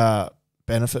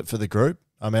benefit for the group?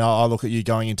 I mean, I look at you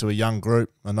going into a young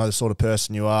group. I know the sort of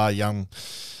person you are,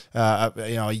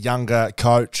 a younger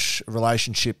coach,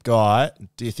 relationship guy.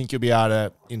 Do you think you'll be able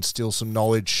to instill some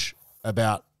knowledge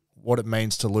about what it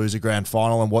means to lose a grand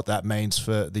final and what that means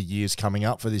for the years coming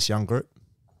up for this young group?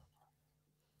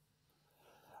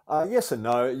 Yes and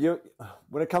no.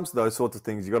 When it comes to those sorts of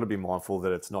things, you've got to be mindful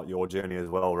that it's not your journey as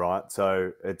well, right?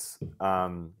 So it's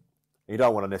you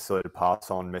don't want to necessarily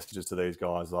pass on messages to these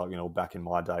guys like, back in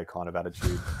my day kind of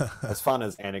attitude. As fun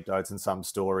as anecdotes and some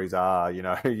stories are, you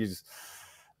just,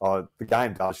 the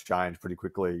game does change pretty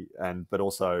quickly, but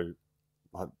also,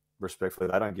 respectfully,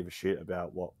 they don't give a shit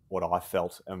about what I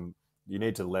felt, and you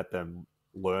need to let them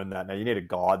learn that. Now, you need to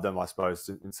guide them, I suppose,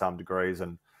 in some degrees,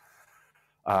 and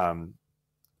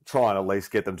try and at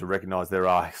least get them to recognise there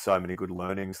are so many good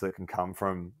learnings that can come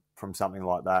from something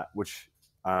like that, which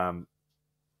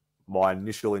my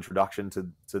initial introduction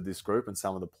to this group and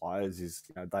some of the players is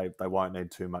they won't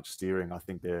need too much steering. I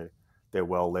think they're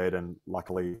well led, and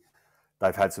luckily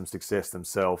they've had some success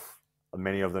themselves,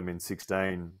 many of them in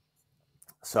 16.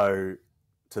 So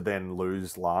to then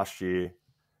lose last year,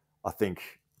 I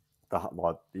think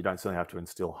you don't certainly have to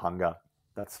instill hunger.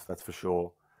 That's for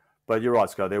sure. But you're right,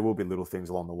 Scott, there will be little things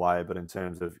along the way. But in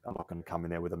terms of, I'm not going to come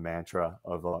in there with a mantra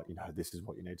of, this is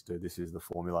what you need to do, this is the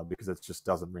formula, because it just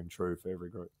doesn't ring true for every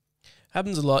group.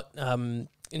 Happens a lot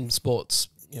in sports,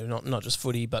 not just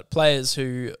footy, but players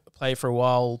who play for a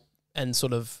while and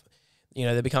sort of,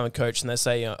 they become a coach and they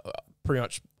say, pretty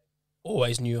much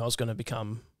always knew I was going to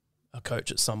become a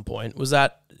coach at some point. Was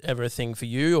that ever a thing for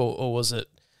you, or was it,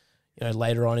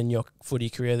 later on in your footy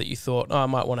career that you thought, oh, I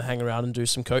might want to hang around and do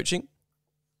some coaching?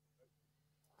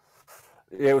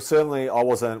 Yeah, it was certainly, I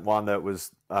wasn't one that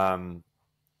was, whilst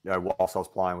I was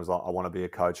playing was like, I want to be a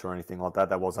coach or anything like that.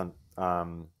 That wasn't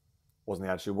the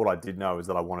attitude. What I did know is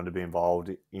that I wanted to be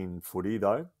involved in footy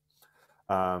though.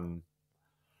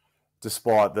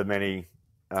 Despite the many,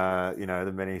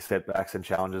 the many setbacks and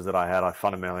challenges that I had, I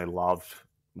fundamentally loved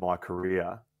my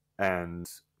career and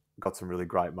got some really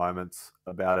great moments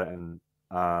about it. And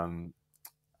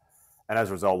as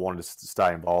a result, wanted to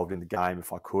stay involved in the game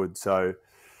if I could. So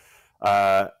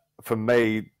for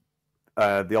me,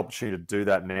 the opportunity to do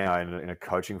that now in a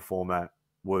coaching format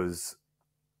was,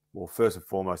 well, first and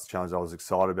foremost, the challenge I was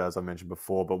excited about, as I mentioned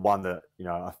before, but one that,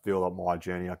 I feel like my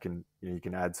journey, you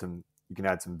can add some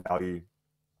value.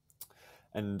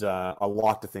 And I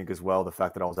like to think as well, the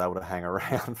fact that I was able to hang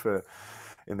around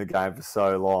in the game for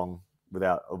so long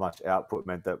without much output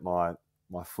meant that my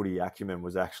footy acumen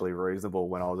was actually reasonable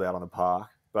when I was out on the park.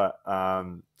 But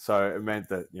so it meant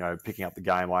that, picking up the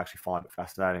game, I actually find it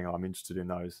fascinating. I'm interested in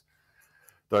those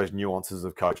nuances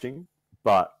of coaching.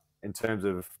 But in terms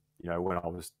of, when I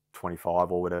was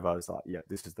 25 or whatever, I was like, yeah,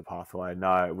 this is the pathway.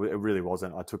 No, it really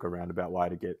wasn't. I took a roundabout way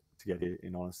to get here,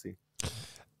 in honesty.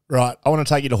 Right. I want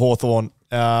to take you to Hawthorn.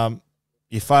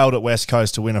 You failed at West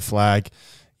Coast to win a flag.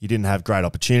 You didn't have great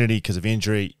opportunity because of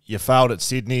injury. You failed at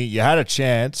Sydney. You had a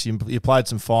chance. You played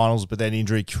some finals, but then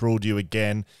injury cruelled you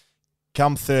again.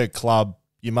 Come third club,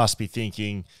 you must be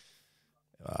thinking,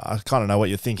 I kind of know what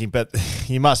you're thinking, but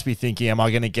you must be thinking, am I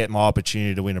going to get my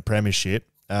opportunity to win a premiership?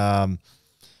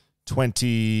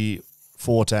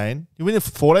 2014. You win it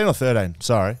 14 or 13?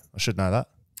 Sorry, I should know that.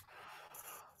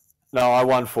 No, I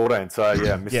won 14, so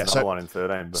yeah, missed another one in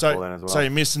 13 before then as well. So you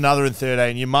missed another in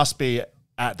 13. You must be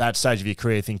at that stage of your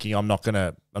career thinking, I'm not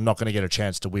gonna get a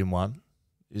chance to win one.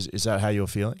 Is that how you're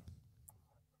feeling?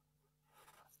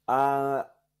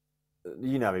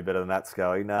 You know me better than that,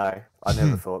 Scully. No, I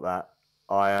never thought that.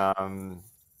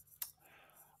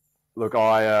 Look,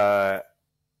 I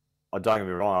don't get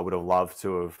me wrong. I would have loved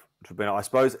to have been. I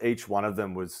suppose each one of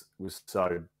them was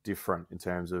so different in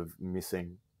terms of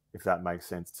missing, if that makes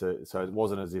sense. So it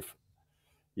wasn't as if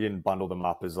you didn't bundle them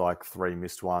up as like three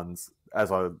missed ones.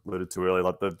 As I alluded to earlier,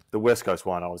 like the West Coast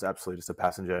one, I was absolutely just a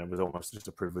passenger, and it was almost just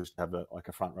a privilege to have a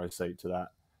front row seat to that.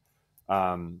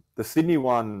 The Sydney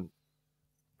one,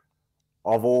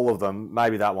 of all of them,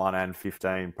 maybe that one and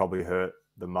 15 probably hurt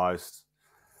the most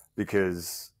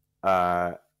because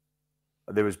there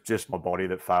was just my body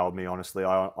that failed me, honestly.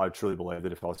 I truly believe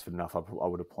that if I was fit enough, I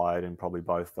would have played in probably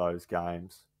both those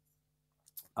games.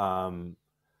 But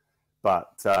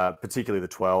particularly the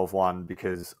 12 one,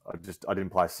 because I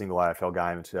didn't play a single AFL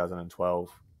game in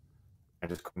 2012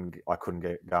 and I couldn't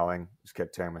get going, just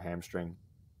kept tearing my hamstring.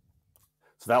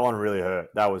 So that one really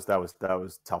hurt. That was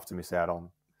tough to miss out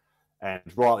on. And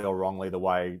rightly or wrongly, the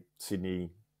way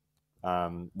Sydney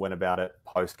went about it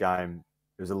post-game,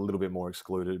 it was a little bit more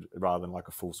excluded rather than like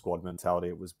a full squad mentality.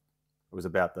 It was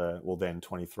about then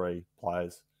 23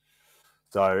 players.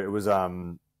 So it was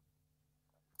so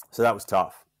that was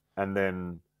tough. And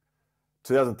then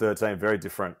 2013, very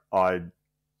different. As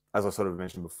I sort of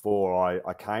mentioned before,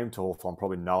 I came to Hawthorn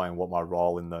probably knowing what my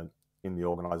role in the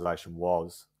organisation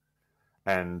was.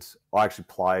 And I actually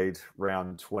played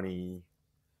round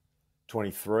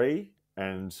 23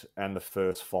 and the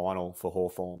first final for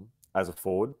Hawthorn as a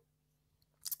forward,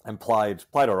 and played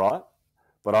all right,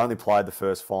 but I only played the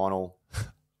first final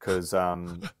because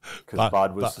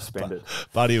Bud was suspended.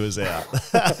 Buddy was out.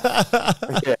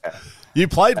 Yeah, you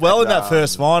played well in that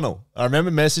first final. I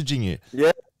remember messaging you.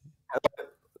 Yeah,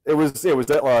 it was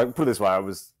like, put it this way,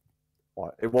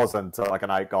 it wasn't like an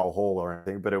 8-goal haul or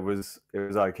anything, but it was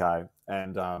okay.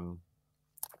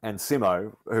 And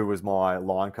Simo, who was my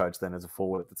line coach then as a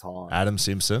forward at the time, Adam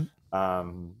Simpson.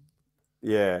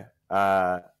 It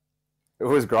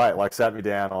was great. Like, sat me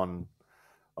down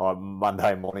on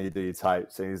Monday morning, you do your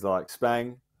tapes, and he's like,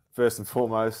 Spang, first and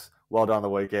foremost, well done the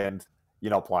weekend. You're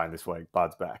not playing this week.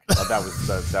 Bud's back. Like, that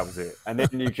was it. And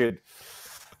then you could,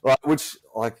 of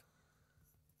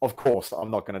course,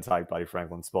 I'm not going to take Buddy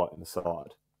Franklin's spot in the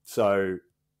side. So,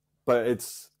 but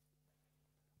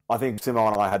I think Simo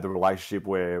and I had the relationship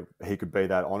where he could be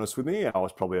that honest with me, and I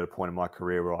was probably at a point in my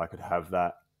career where I could have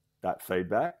that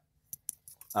feedback.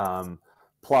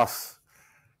 Plus,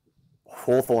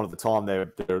 Hawthorn at the time, their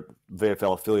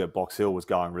VFL affiliate Box Hill was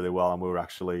going really well, and we were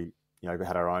actually,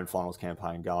 had our own finals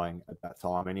campaign going at that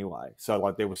time anyway. So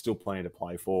like there was still plenty to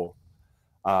play for.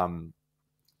 And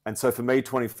so for me,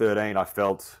 2013, I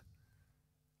felt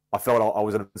I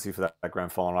was in a position for that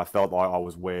grand final. I felt like I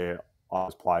was where I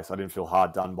was placed. I didn't feel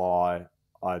hard done by.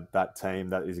 that team,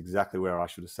 that is exactly where I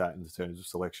should have sat in terms of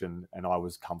selection, and I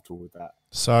was comfortable with that.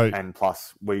 So, and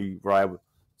plus we were able.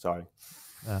 Sorry,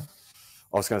 I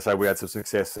was going to say we had some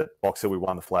success at Box Hill. We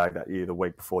won the flag that year, the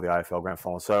week before the AFL Grand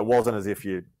Final. So it wasn't as if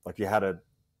you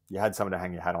had something to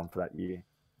hang your hat on for that year.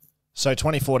 So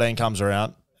 2014 comes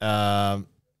around.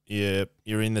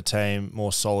 You're in the team,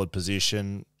 more solid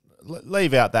position.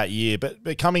 Leave out that year,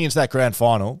 but coming into that grand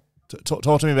final, talk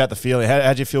to me about the feeling. How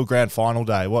did you feel grand final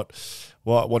day? What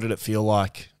did it feel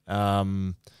like?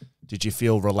 Did you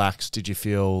feel relaxed? Did you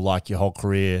feel like your whole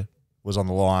career was on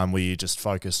the line? Were you just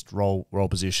focused role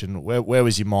position? Where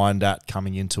was your mind at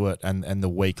coming into it and the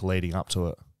week leading up to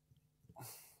it?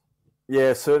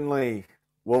 Yeah, certainly.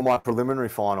 Well, my preliminary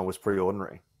final was pretty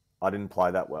ordinary. I didn't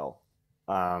play that well.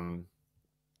 And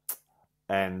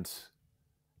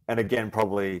again,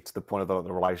 probably to the point of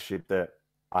the relationship that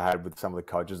I had with some of the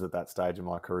coaches at that stage in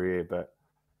my career, but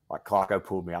like Clarko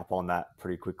pulled me up on that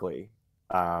pretty quickly.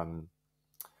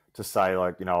 To say,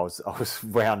 like, you know, I was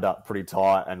wound up pretty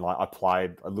tight, and like I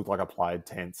looked like I played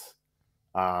tense.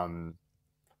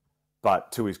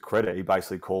 But to his credit, he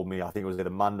basically called me, I think it was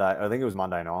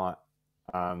Monday night,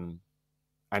 and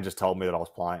just told me that I was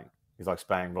playing. He's like,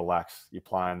 Spang, relax, you're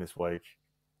playing this week,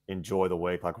 enjoy the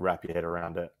week, like wrap your head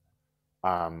around it.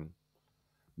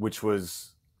 Which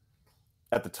was,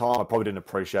 at the time, I probably didn't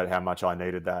appreciate how much I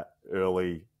needed that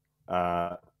early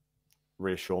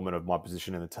reassurance of my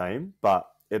position in the team, but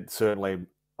it certainly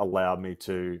allowed me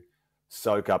to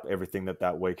soak up everything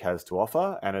that week has to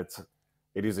offer, and it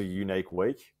is a unique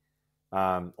week.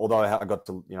 Although I got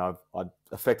to, you know, I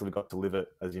effectively got to live it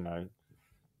as, you know,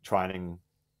 training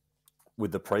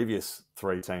with the previous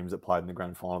 3 teams that played in the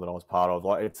grand final that I was part of.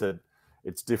 Like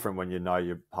it's different when you know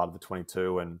you're part of the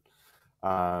 22, and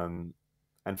for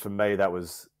me that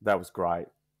was great.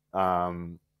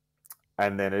 And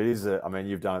then it is I mean,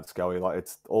 you've done it, Scully. Like,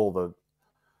 it's all the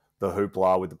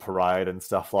hoopla with the parade and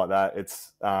stuff like that.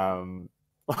 It's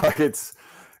like it's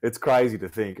crazy to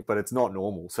think, but it's not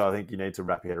normal. So I think you need to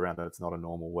wrap your head around that it's not a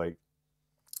normal week.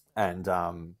 And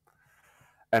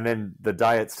then the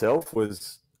day itself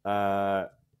was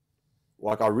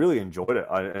like, I really enjoyed it.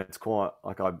 It's quite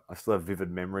like I still have vivid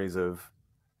memories of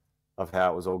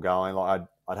how it was all going. Like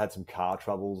I'd had some car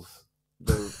troubles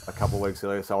a couple of weeks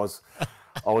earlier, so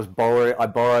I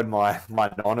borrowed my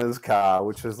nonna's car,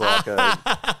 which was like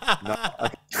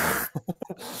a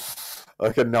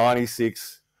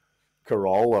 96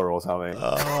 Corolla or something.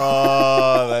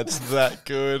 Oh, that's that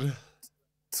good.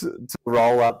 To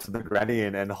roll up to the granny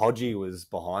in, and Hodgie was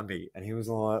behind me, and he was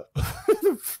like, "Who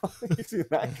the fuck is in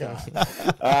that car?"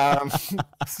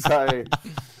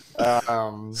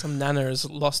 Some nana has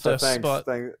lost her spot.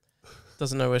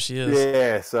 Doesn't know where she is.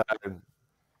 Yeah, so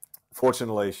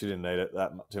fortunately, she didn't need it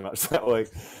too much that week.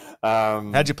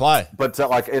 How'd you play? But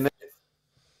look,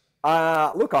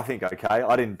 I think okay.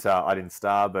 I didn't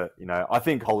star, but you know, I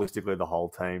think holistically the whole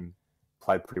team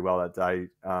played pretty well that day.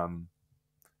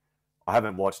 I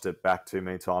haven't watched it back too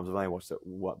many times. I've only watched it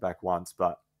back once,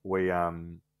 but we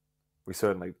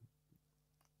certainly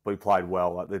played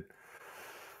well. Like the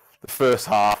first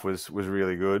half was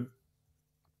really good,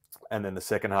 and then the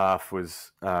second half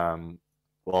was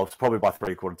it's probably by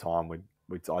 3/4 time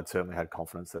I'd certainly had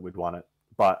confidence that we'd won it.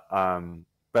 But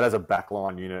as a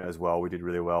backline unit as well, we did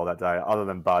really well that day. Other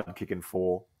than Bud kicking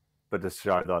 4, but just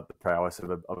showed the prowess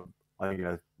of I think, you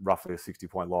know, roughly a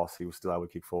 60-point loss, he was still able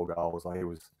to kick 4 goals. Like, he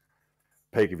was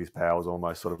peak of his powers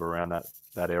almost sort of around that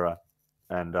era,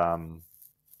 and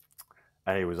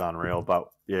he was unreal. But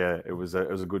yeah, it was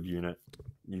a good unit.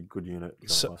 Good unit, I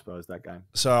suppose, that game.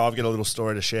 So I've got a little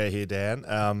story to share here, Dan.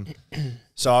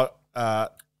 So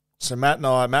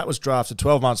Matt was drafted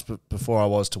 12 months before I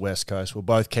was to West Coast. We're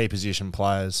both key position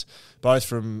players, both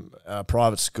from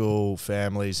private school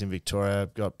families in Victoria,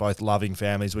 got both loving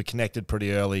families. We connected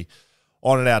pretty early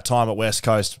on in our time at West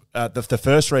Coast. The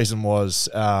first reason was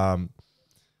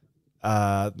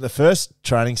the first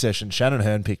training session, Shannon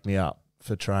Hearn picked me up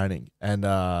for training, and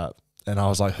I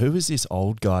was like, who is this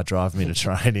old guy driving me to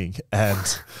training?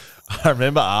 And I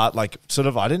remember I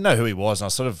didn't know who he was, and I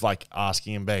was sort of like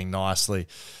asking him, being nicely,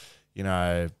 you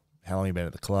know, how long you been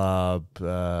at the club?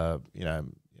 You know,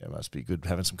 it must be good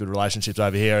having some good relationships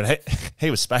over here. And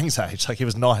he was Spang's age. Like, he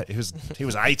was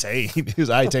 18. He was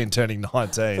 18 turning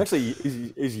 19. Actually,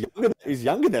 he's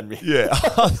younger than me. Yeah,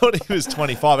 I thought he was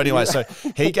 25 anyway. So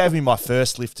he gave me my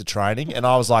first lift to training, and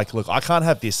I was like, look, I can't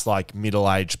have this like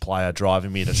middle-aged player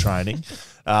driving me to training.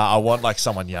 I want like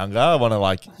someone younger. I want to,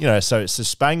 like, you know, so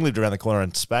Spang lived around the corner,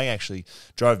 and Spang actually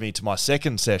drove me to my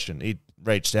second session. He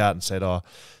reached out and said, "Oh,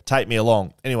 take me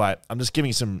along." Anyway, I'm just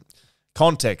giving some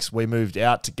context, we moved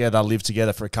out together, lived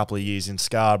together for a couple of years in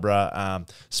Scarborough,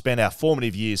 spent our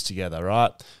formative years together,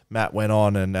 right? Matt went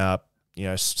on and,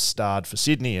 starred for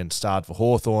Sydney and starred for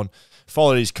Hawthorn,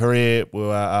 followed his career. We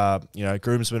were,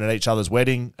 groomsmen at each other's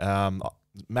wedding.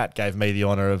 Matt gave me the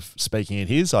honour of speaking at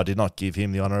his. I did not give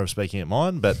him the honour of speaking at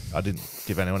mine, but I didn't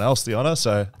give anyone else the honour,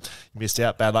 so you missed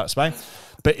out. Bad luck, Spain.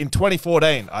 But in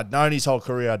 2014, I'd known his whole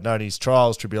career. I'd known his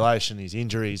trials, tribulation, his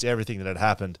injuries, everything that had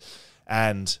happened.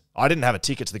 And I didn't have a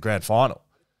ticket to the grand final.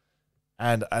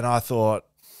 And I thought,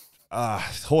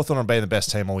 Hawthorn had been the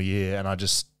best team all year, and I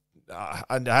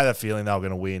had a feeling they were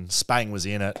going to win. Spang was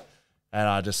in it, and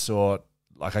I just thought,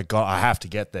 I have to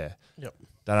get there. Yep.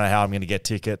 Don't know how I'm going to get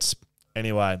tickets.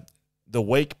 Anyway, the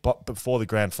week before the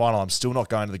grand final, I'm still not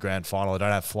going to the grand final. I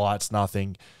don't have flights,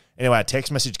 nothing. Anyway, a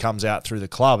text message comes out through the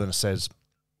club and it says,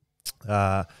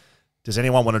 does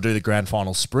anyone want to do the grand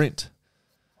final sprint?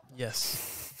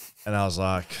 Yes. And I was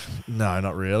like, no,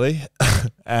 not really.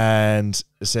 And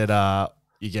it said,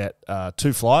 you get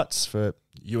 2 flights for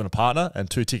you and a partner and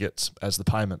 2 tickets as the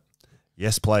payment.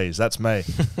 Yes, please. That's me.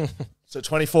 So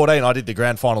 2014, I did the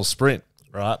grand final sprint,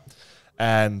 right?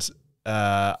 And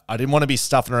I didn't want to be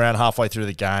stuffing around halfway through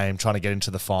the game trying to get into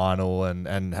the final.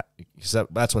 And so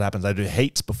that's what happens. They do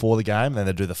heats before the game, and then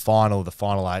they do the final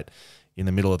 8 in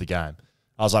the middle of the game.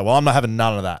 I was like, well, I'm not having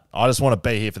none of that. I just want to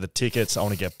be here for the tickets. I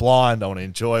want to get blind. I want to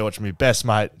enjoy watching my best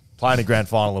mate play in a grand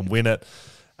final and win it.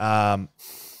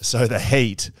 So the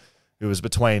heat, it was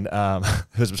between 8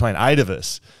 of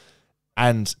us,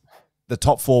 and the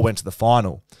top 4 went to the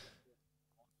final.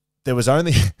 There was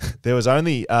only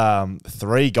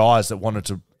 3 guys that wanted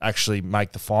to actually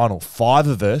make the final. 5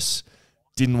 of us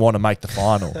didn't want to make the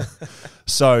final.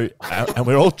 So, and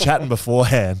we're all chatting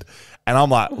beforehand. And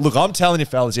I'm like, look, I'm telling you,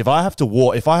 fellas, if I have to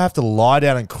lie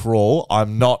down and crawl,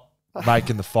 I'm not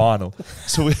making the final.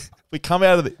 So we come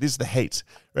out of this is the heats.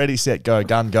 Ready, set, go.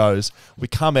 Gun goes. We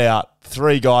come out.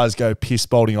 3 guys go piss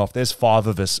bolting off. There's 5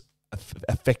 of us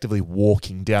effectively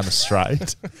walking down the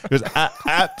straight. It was an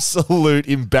absolute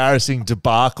embarrassing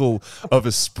debacle of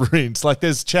a sprint. Like,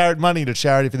 there's money to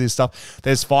charity for this stuff.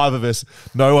 There's 5 of us.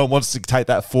 No one wants to take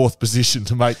that 4th position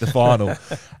to make the final.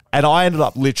 And I ended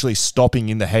up literally stopping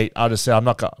in the heat. I just said, I'm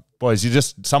not going to,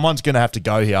 boys, someone's going to have to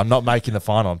go here. I'm not making the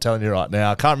final. I'm telling you right now.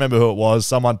 I can't remember who it was.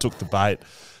 Someone took the bait,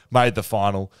 made the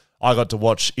final. I got to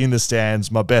watch in the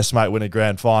stands my best mate win a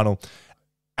grand final.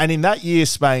 And in that year,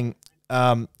 Spang,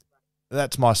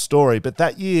 that's my story. But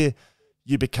that year,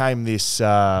 you became this,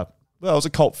 it was a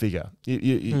cult figure.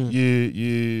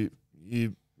 You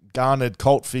garnered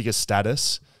cult figure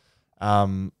status,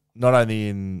 not only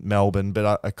in Melbourne,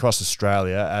 but across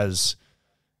Australia as,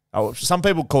 some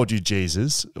people called you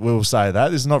Jesus. We'll say that.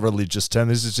 This is not a religious term.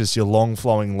 This is just your long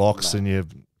flowing locks and your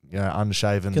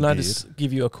unshaven Can beard. I just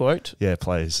give you a quote? Yeah,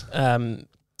 please.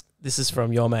 This is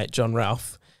from your mate, John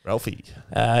Ralph. Ralphie.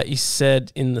 He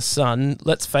said in The Sun,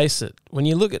 let's face it, when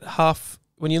you look at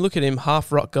him,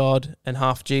 half rock god and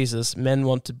half Jesus, men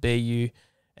want to be you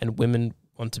and women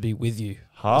want to be with you.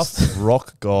 Half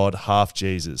rock god, half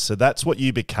Jesus. So that's what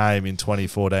you became in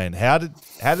 2014. How did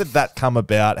that come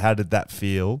about? How did that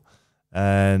feel?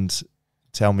 And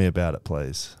tell me about it,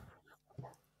 please.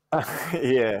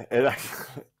 Yeah, it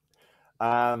actually.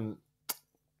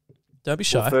 Don't be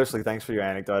shy. Well, firstly, thanks for your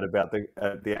anecdote about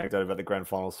the grand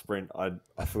final sprint.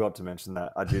 I forgot to mention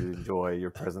that. I did enjoy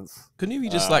your presence. Couldn't you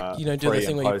just do the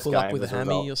thing where you pull up with a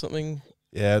hammy or something?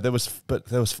 Yeah, there was 5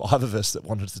 of us that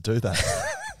wanted to do that.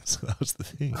 So that was the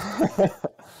thing.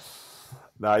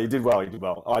 No, you did well. You did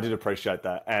well. I did appreciate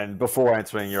that. And before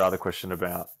answering your other question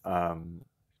about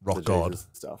rock god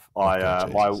stuff, I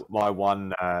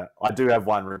do have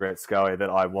one regret, Scully,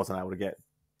 that I wasn't able to get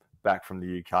back from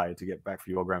the UK to get back for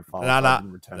your grand final.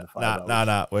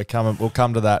 No. We'll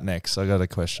come to that next. I got a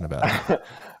question about it.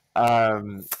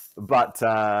 But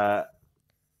to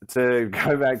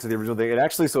go back to the original thing, it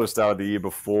actually sort of started the year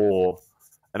before,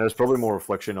 and it was probably more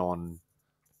reflection on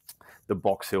the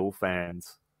Box Hill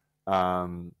fans.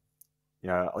 Similar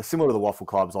to the Waffle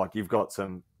clubs, like you've got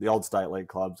the old state league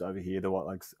clubs over here,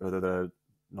 the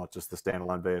not just the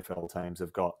standalone VFL teams,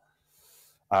 have got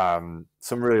some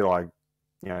really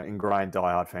ingrained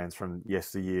diehard fans from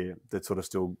yesteryear that sort of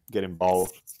still get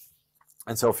involved.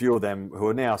 And so a few of them who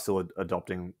are now still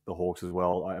adopting the Hawks as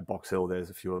well. At Box Hill, there's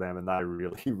a few of them, and they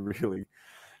really, really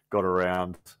got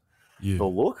around the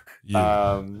look.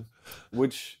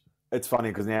 Which it's funny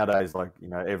because nowadays,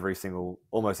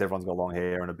 almost everyone's got long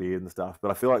hair and a beard and stuff.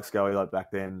 But I feel like Scully, back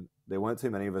then, there weren't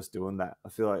too many of us doing that. I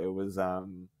feel like it was, at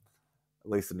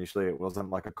least initially, it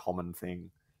wasn't like a common thing.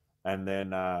 And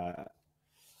then,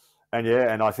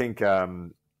 and I think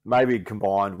maybe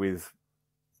combined with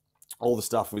all the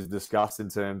stuff was discussed in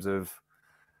terms of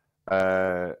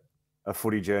a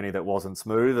footy journey that wasn't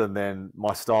smooth, and then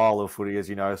my style of footy, as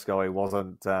you know, Scully,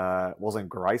 wasn't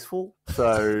graceful.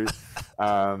 So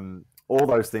all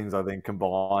those things, I think,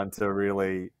 combined to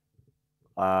really,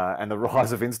 and the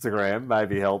rise of Instagram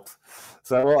maybe helped.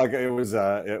 So like it was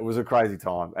a crazy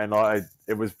time, and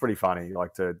it was pretty funny,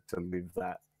 like to live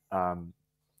that.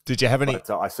 Did you have any?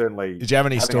 I certainly. Did you have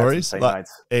any stories? Like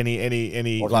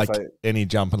any like any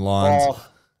jumping lines? Oh,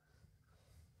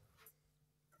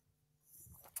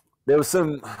 there was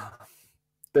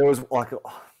like,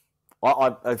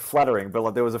 I flattering, but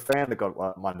like there was a fan that got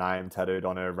like, my name tattooed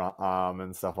on her arm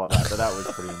and stuff like that. But that was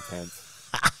pretty intense.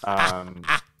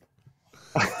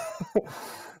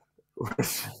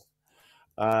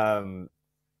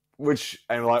 Which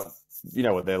and like, you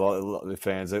know what they're like, the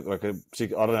fans. Like I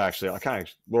don't know, actually. I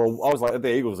can't. Well, I was like at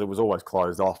the Eagles, it was always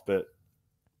closed off, but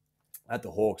at the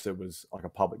Hawks, it was like a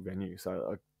public venue, so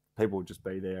like, people would just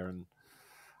be there. And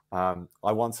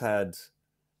I once had.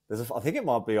 I think it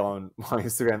might be on my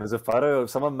Instagram. There's a photo of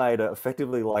someone made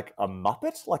effectively like a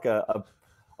Muppet, like a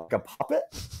puppet,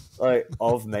 like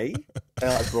of me, and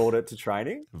I brought it to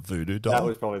training. Voodoo doll. That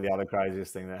was probably the other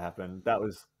craziest thing that happened. That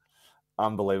was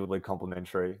unbelievably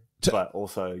complimentary, but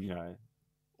also, you know,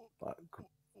 like,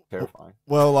 terrifying.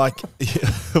 Well, like,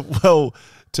 well,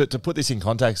 to put this in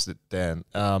context, Dan,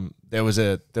 there was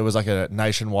like a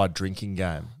nationwide drinking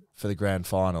game for the grand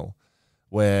final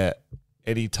where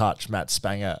any touch Matt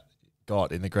Spangher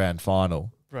got in the grand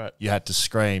final, right, you had to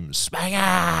scream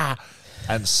Spangher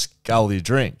and scull your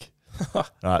drink.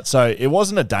 Right, so it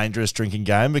wasn't a dangerous drinking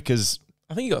game because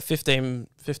I think you got 15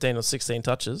 or 16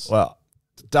 touches. Well,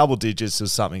 double digits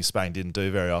is something Spain didn't do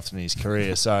very often in his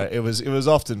career, so it was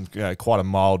often, you know, quite a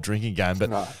mild drinking game. But,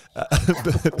 no.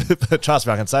 But trust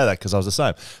me, I can say that because I was the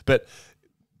same. But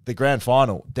the grand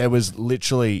final, there was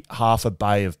literally half a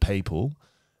bay of people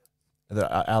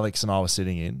that Alex and I were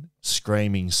sitting in,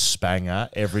 screaming Spangher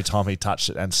every time he touched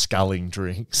it and sculling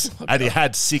drinks. And he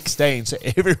had 16, so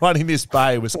everyone in this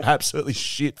bay was absolutely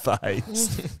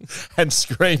shit-faced and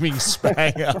screaming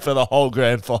Spangher for the whole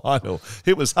grand final.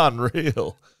 It was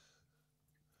unreal.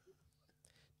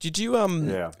 Did you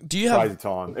Yeah, do you crazy have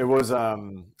time? It was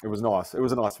nice. It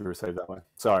was nice to be received that way.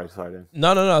 Sorry, Dan.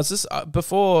 No. It's just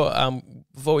before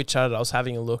we chatted, I was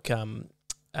having a look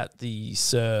at the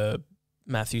Sir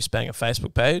Matthew Spangher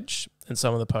Facebook page and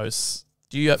some of the posts.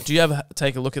 Do you ever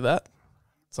take a look at that?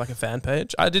 It's like a fan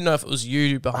page. I didn't know if it was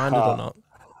you behind it or not.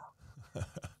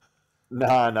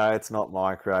 No, it's not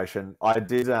my creation. I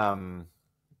did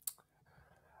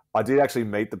actually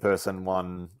meet the person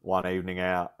one evening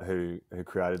out who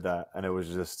created that, and it was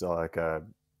just like a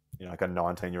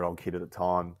 19-year-old kid at the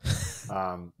time,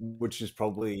 which is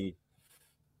probably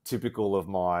typical of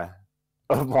my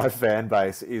fan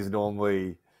base. Is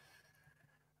normally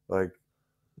like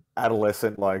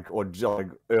adolescent, or like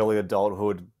early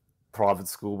adulthood private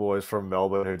school boys from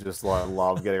Melbourne who just like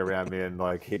love getting around me and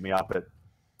like hit me up at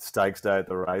stakes day at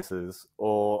the races,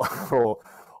 or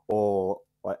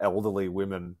like elderly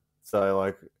women. So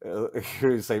like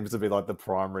who seems to be like the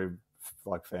primary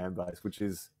like fan base, which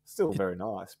is still very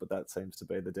nice, but that seems to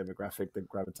be the demographic that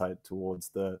gravitate towards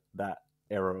that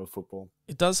era of football.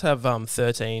 It does have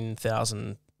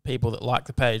 13,000 people that like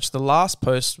the page. The last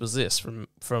post was this from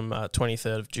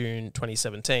 23rd of June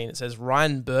 2017. It says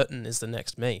Ryan Burton is the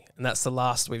next me, and that's the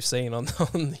last we've seen on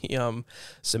the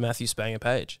Sir Matthew Spangher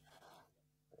page.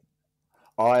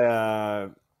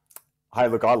 Hey,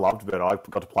 look, I loved Berto. I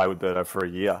got to play with Berto for a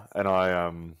year, and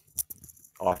I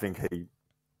think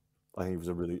he's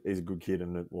a good kid,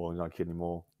 and well, he's not a kid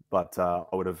anymore. But I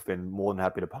would have been more than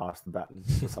happy to pass the baton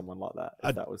to someone like that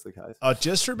if that was the case. I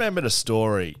just remembered a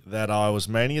story that I was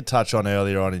meaning to touch on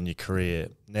earlier on in your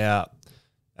career. Now,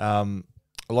 a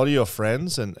lot of your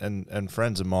friends and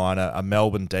friends of mine are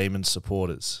Melbourne Demons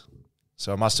supporters,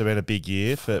 so it must have been a big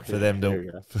year for them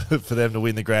to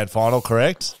win the grand final.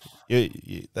 Correct?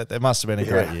 That must have been a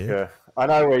great year. Yeah. I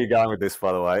know where you're going with this,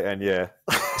 by the way, and yeah.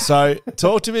 So,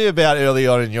 talk to me about early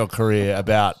on in your career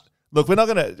about. Look, we're not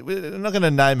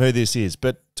gonna name who this is,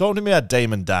 but talk to me about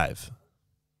Demon Dave.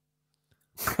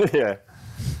 Yeah.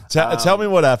 Tell me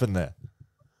what happened there.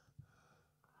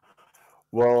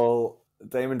 Well,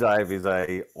 Demon Dave is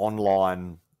a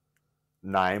online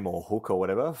name or hook or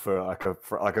whatever for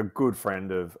like a good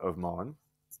friend of mine,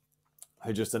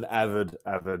 who's just an avid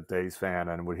D's fan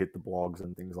and would hit the blogs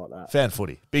and things like that. Fan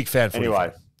footy, big fan footy.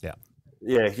 Anyway, fan.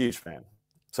 yeah, huge fan.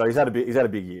 So he's had a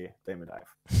big year, Demon Dave.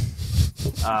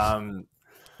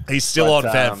 He's still on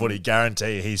fan footy,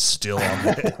 guarantee he's still on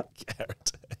there.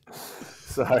 Guarantee.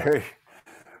 So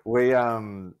we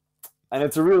And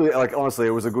it's a really, like, honestly,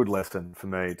 it was a good lesson for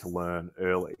me to learn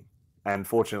early. And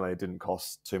fortunately, it didn't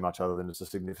cost too much other than just a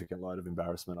significant load of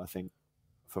embarrassment, I think,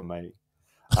 for me.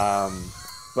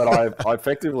 But I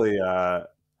effectively, I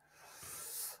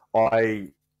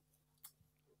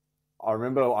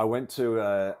remember I went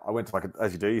to like,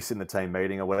 as you do, you sit in the team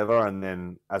meeting or whatever. And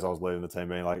then as I was leaving the team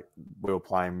meeting, like, we were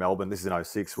playing Melbourne. This is in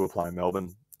 06. We were playing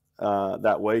Melbourne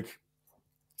that week.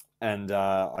 And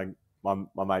my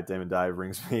mate Demon Dave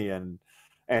rings me and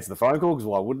answer the phone call because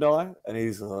why wouldn't I? And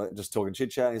he's just talking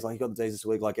chit chat. He's like, "You got the D's this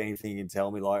week? Like, anything you can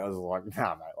tell me?" Like, I was like,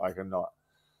 "Nah, mate. Like, I'm not.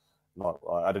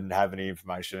 I didn't have any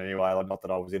information anyway. Like, not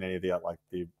that I was in any of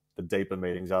the deeper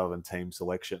meetings other than team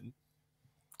selection."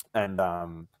 And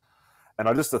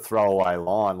I just a throwaway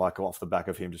line, like, off the back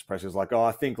of him, just pressures like, "Oh,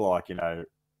 I think, like, you know,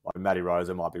 like Matty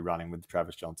Rosa might be running with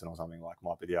Travis Johnson or something. Like,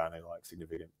 might be the only, like,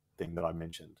 significant thing that I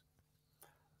mentioned."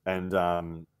 And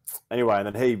anyway, and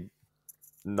then he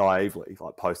naively,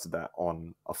 like, posted that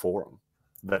on a forum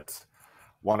that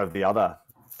one of the other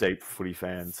deep footy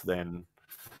fans then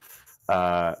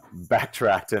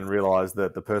backtracked and realised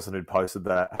that the person who'd posted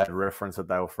that had referenced that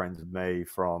they were friends with me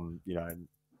from, you know,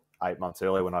 8 months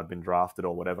earlier when I'd been drafted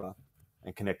or whatever,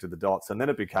 and connected the dots. And then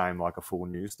it became like a full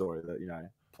news story that, you know,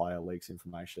 player leaks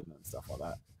information and stuff like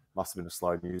that. Must have been a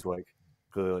slow news week,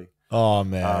 clearly. Oh,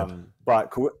 man.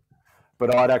 But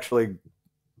I'd actually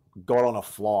got on a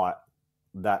flight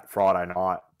that Friday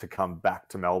night to come back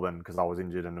to Melbourne because I was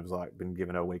injured and it was like been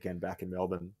given a weekend back in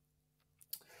Melbourne.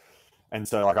 And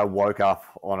so, like, I woke up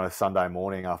on a Sunday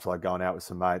morning after, like, going out with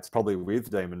some mates, probably with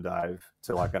Demon Dave,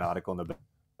 to, like, an article on the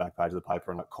back page of the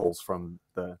paper and, like, calls from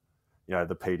the, you know,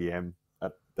 the PDM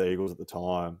at the Eagles at the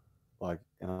time. Like,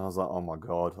 and I was like, oh my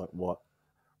God, like, what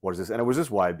is this? And it was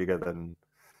just way bigger than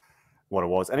what it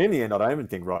was. And in the end, I don't even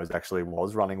think Rose actually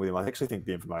was running with him. I actually think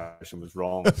the information was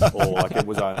wrong, or like it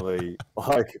was only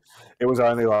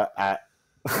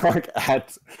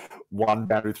at one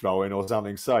boundary throw in or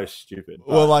something so stupid.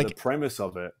 But well, like the premise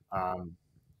of it,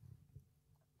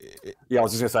 yeah, I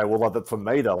was just gonna say, well, like, for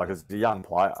me though, like, as a young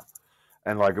player,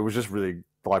 and like, it was just really,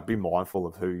 like, be mindful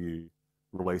of who you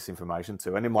release information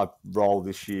to. And in my role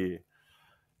this year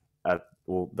that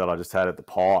I just had at the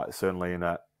Pie, certainly in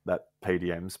that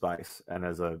PDM space, and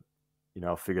as a, you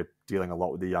know, figure dealing a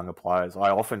lot with the younger players,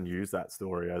 I often use that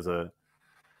story as a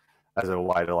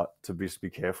way to, like, to be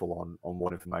careful on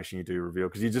what information you do reveal,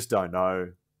 because you just don't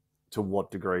know to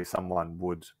what degree someone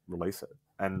would release it.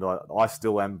 And I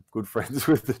still am good friends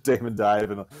with the Demon Dave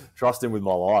and I trust him with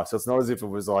my life. So it's not as if it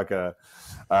was like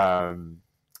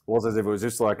was as if it was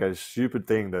just like a stupid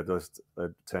thing that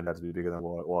turned out to be bigger than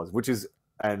what it was, which is,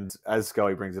 and as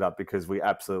Scully brings it up, because we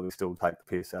absolutely still take the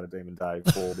piss out of Demon Dave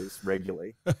for this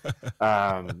regularly.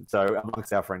 So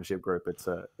amongst our friendship group, it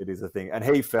is a thing. And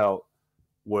he felt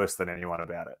worse than anyone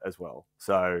about it as well.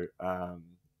 So,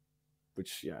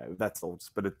 which, you know, that's all,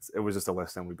 but it was just a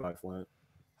lesson we both learned.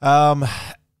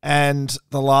 And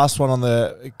the last one on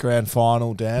the grand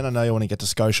final, Dan, I know you want to get to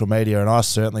social media, and I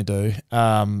certainly do.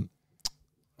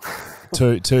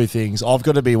 Two things. I've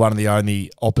got to be one of the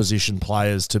only opposition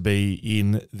players to be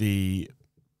in the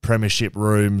Premiership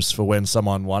rooms for when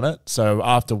someone won it. So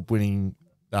after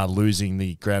losing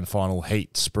the grand final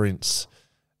heat sprints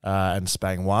and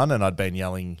Spang won, and I'd been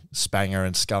yelling Spangher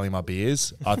and sculling my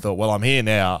beers, I thought, well, I'm here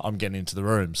now. I'm getting into the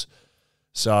rooms.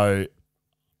 So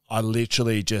I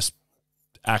literally just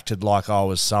acted like I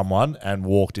was someone and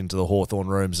walked into the Hawthorn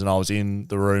rooms, and I was in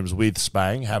the rooms with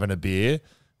Spang having a beer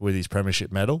with his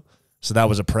Premiership medal. So that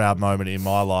was a proud moment in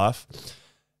my life.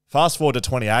 Fast forward to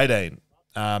 2018,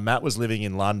 Matt was living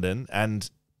in London, and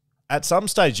at some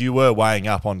stage you were weighing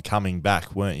up on coming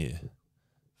back, weren't you,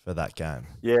 for that game?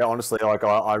 Yeah, honestly, like,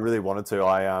 I really wanted to.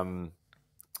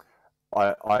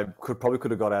 I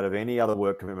could have got out of any other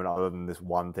work commitment other than this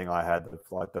one thing I had,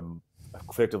 like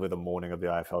effectively the morning of the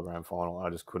AFL Grand Final.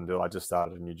 I just couldn't do it. I just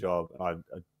started a new job, and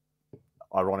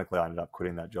ironically, I ended up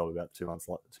quitting that job about 2 months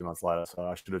later. So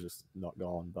I should have just not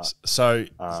gone. But so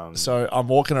I'm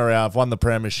walking around. I've won the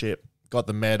Premiership, got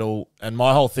the medal, and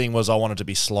my whole thing was I wanted to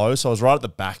be slow. So I was right at the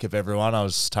back of everyone. I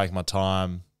was taking my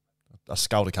time. I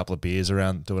sculled a couple of beers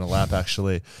around doing a lap,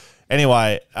 actually.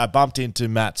 Anyway, I bumped into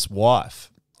Matt's wife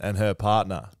and her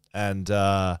partner, and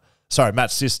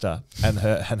Matt's sister and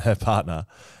her partner,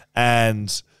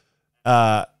 and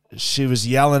she was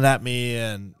yelling at me,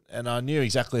 and I knew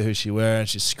exactly who she were, and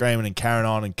she's screaming and carrying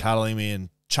on and cuddling me and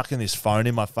chucking this phone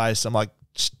in my face. I'm like,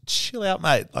 chill out,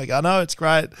 mate. Like, I know it's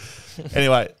great.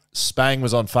 Anyway, Spang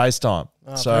was on FaceTime.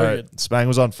 Spang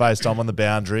was on FaceTime on the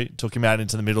boundary, took him out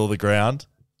into the middle of the ground.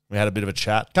 We had a bit of a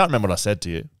chat. Can't remember what I said to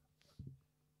you.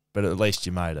 but at least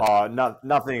you made it. Oh,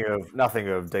 nothing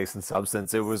of decent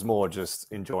substance. It was more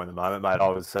just enjoying the moment, mate. I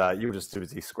was you were just too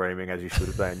busy screaming as you should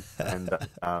have been, and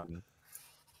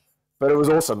but it was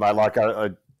awesome, mate. Like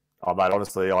mate,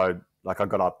 honestly, I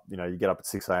got up. You know, you get up at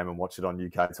 6 a.m. and watch it on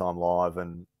UK time live,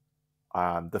 and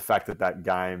the fact that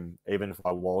game, even if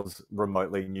I was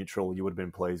remotely neutral, you would have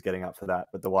been pleased getting up for that.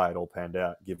 But the way it all panned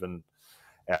out, given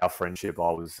our friendship,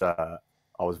 I was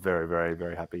very, very,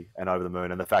 very happy and over the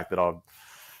moon. And the fact that I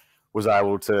was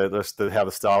able to how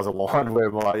the stars aligned,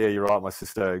 where yeah, you're right, my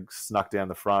sister snuck down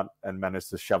the front and managed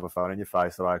to shove a phone in your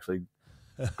face, that I actually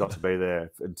got to be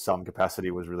there in some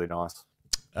capacity, was really nice.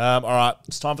 All right,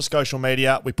 it's time for social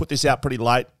media. We put this out pretty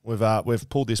late. We've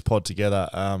pulled this pod together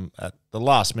at the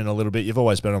last minute a little bit. You've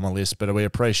always been on my list, but we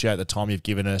appreciate the time you've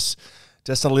given us.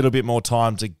 Just a little bit more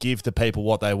time to give the people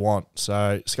what they want.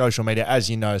 So social media, as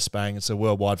you know, Spang, it's a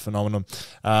worldwide phenomenon.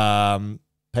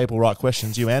 People write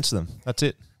questions, you answer them. That's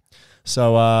it.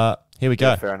 So here we go.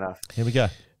 Yeah, fair enough. Here we go.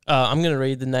 I'm going to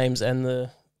read the names and the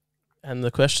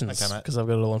questions, Okay, mate. because I've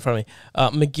got it all in front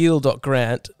of me.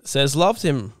 McGill.Grant says, loved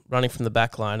him running from the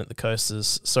back line at the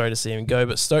Coasters. Sorry to see him go,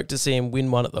 but stoked to see him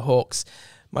win one at the Hawks.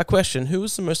 My question, who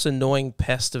was the most annoying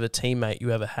pest of a teammate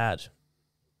you ever had?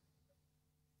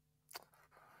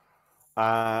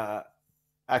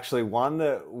 Actually, one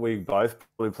that we both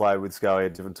probably played with Scully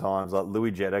at different times, like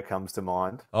Louis Jetta comes to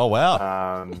mind. Oh,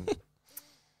 wow.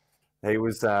 He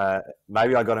was,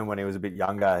 maybe I got him when he was a bit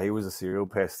younger. He was a serial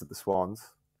pest at the Swans.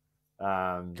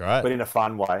 Great. But in a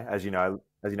fun way. As you know,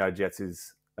 Jets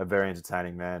is a very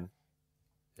entertaining man.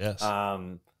 Yes.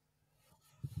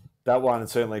 That one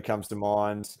certainly comes to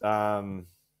mind.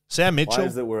 Sam Mitchell.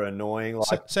 Players that were annoying.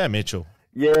 Like, Sam Mitchell.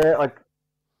 Yeah,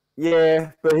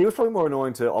 but he was probably more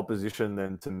annoying to opposition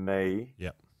than to me.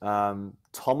 Yep.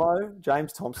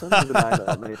 James Thompson is a name that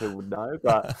not many people would know,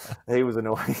 but he was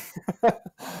annoying.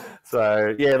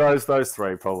 So yeah, those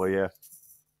three probably, yeah.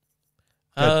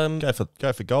 Go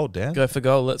for gold, Dan. Go for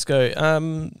gold. Let's go.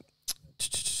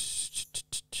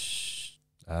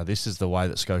 This is the way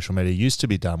that social media used to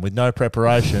be done, with no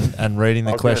preparation and reading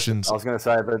the questions. I was going to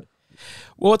say, but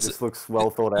this looks well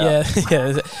thought out. Yeah.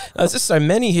 There's just so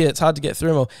many here, it's hard to get through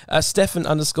them all.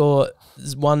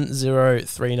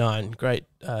 Stefan_1039. Great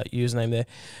username there.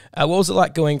 What was it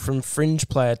like going from fringe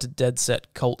player to dead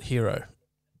set cult hero?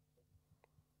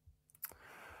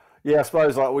 Yeah, I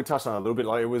suppose like we touched on it a little bit.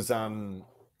 Like it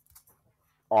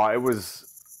was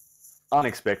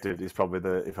unexpected is probably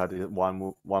if I had to use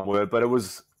one word, but it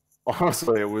was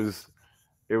honestly it was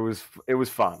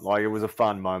fun. Like it was a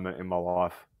fun moment in my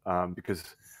life because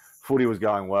footy was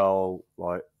going well.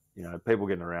 Like, you know, people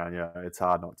getting around you. It's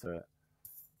hard not to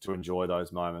enjoy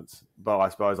those moments. But I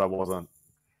suppose I was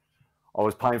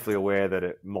painfully aware that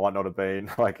it might not have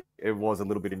been, like, it was a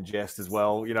little bit in jest as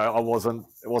well. You know, it wasn't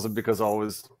because I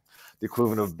was the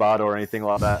equivalent of Bud or anything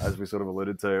like that, as we sort of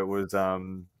alluded to. It was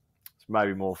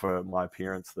maybe more for my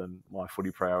appearance than my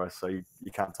footy prowess, so you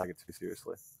can't take it too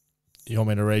seriously. You want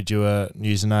me to read you a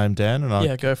username, Dan? And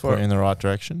I'll go for point it in the right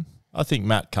direction. I think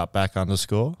Matt _. I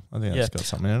think that's got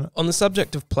something in it. On the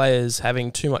subject of players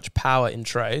having too much power in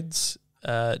trades,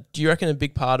 do you reckon a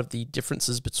big part of the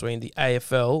differences between the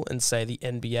AFL and, say, the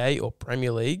NBA or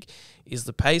Premier League is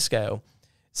the pay scale?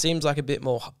 Seems a bit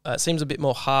more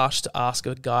harsh to ask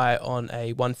a guy on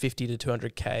a 150 to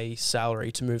 200k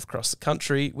salary to move across the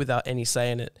country without any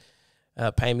say in it.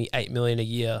 Pay me $8 million a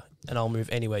year and I'll move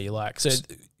anywhere you like. So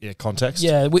yeah, context.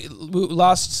 Yeah, we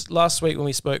last week when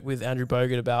we spoke with Andrew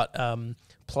Bogut about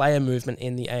player movement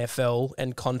in the AFL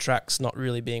and contracts not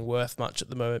really being worth much at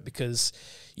the moment because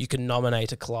you can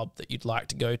nominate a club that you'd like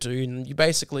to go to and you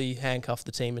basically handcuff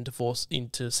the team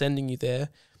into sending you there.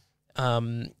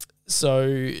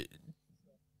 So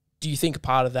do you think a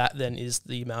part of that then is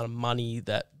the amount of money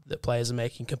that players are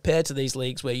making compared to these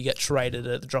leagues where you get traded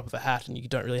at the drop of a hat and you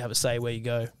don't really have a say where you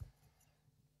go?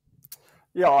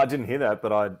 Yeah, I didn't hear that,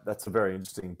 but that's a very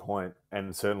interesting point.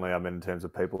 And certainly, I mean, in terms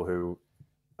of people who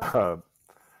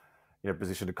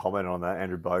positioned to comment on that,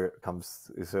 Andrew Bogut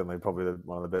is certainly probably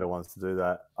one of the better ones to do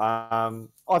that. I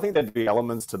think there'd be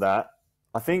elements to that.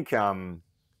 I think like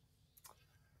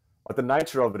the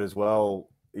nature of it as well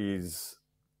is,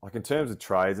 like, in terms of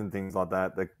trades and things like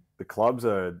that, the clubs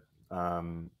are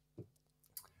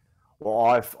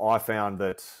I found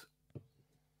that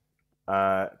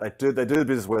they do the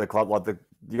business where the club, you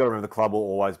got to remember, the club will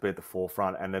always be at the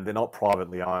forefront, and they're not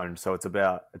privately owned, so it's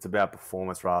about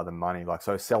performance rather than money. Like,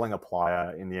 so selling a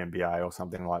player in the NBA or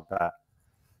something like that,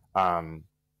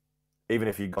 even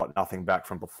if you got nothing back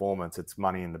from performance, it's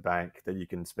money in the bank that you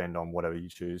can spend on whatever you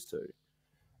choose to.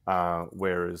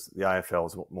 Whereas the AFL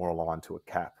is more aligned to a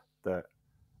cap that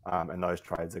and those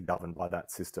trades are governed by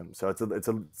that system. So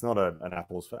it's not an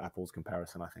apples for apples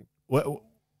comparison, I think. Well,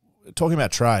 talking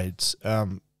about trades,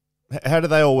 how do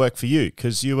they all work for you?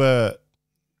 Because you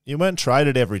weren't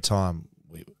traded every time.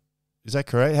 Is that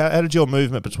correct? How did your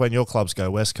movement between your clubs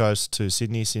go? West Coast to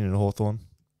Sydney to Hawthorn?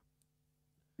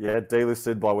 Yeah,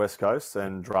 delisted by West Coast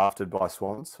and drafted by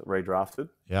Swans, redrafted.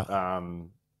 Yeah.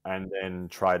 And then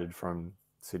traded from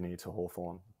Sydney to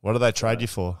Hawthorn. What do they trade you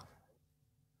for?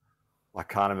 I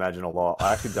can't imagine a lot.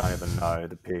 I actually don't even know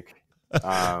the pick.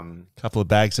 Couple of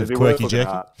bags of quirky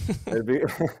jacket. It'd be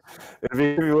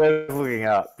worth looking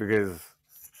up because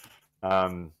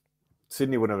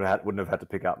Sydney wouldn't have had to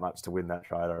pick up much to win that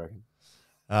trade, I reckon.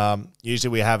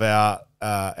 Usually we have our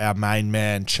main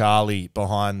man Charlie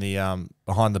behind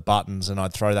the buttons, and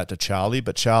I'd throw that to Charlie,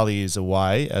 but Charlie is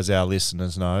away, as our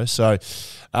listeners know. So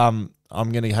I'm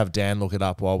going to have Dan look it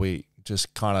up while we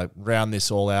just kind of round this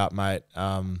all out, mate.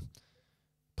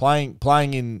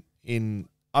 Playing in.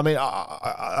 I mean,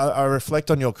 I reflect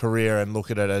on your career and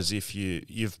look at it as if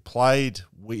you've played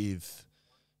with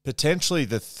potentially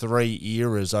the three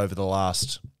eras over the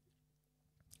last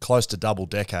close to double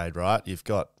decade, right? You've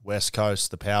got West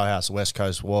Coast, the powerhouse West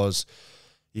Coast was.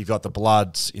 You've got the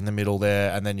Bloods in the middle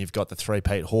there, and then you've got the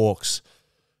three-peat Hawks.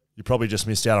 You probably just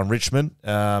missed out on Richmond.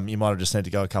 You might have just need to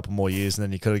go a couple more years, and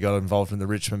then you could have got involved in the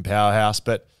Richmond powerhouse.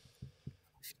 But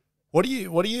what do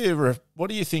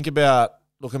you think about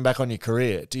looking back on your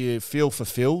career? Do you feel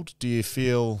fulfilled? Do you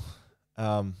feel,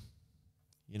 or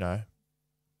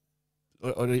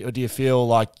do you feel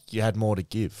like you had more to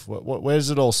give? Where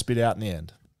does it all spit out in the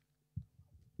end?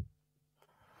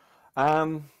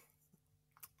 I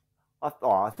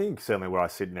think certainly where I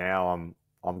sit now,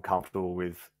 I'm comfortable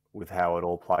with how it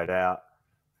all played out.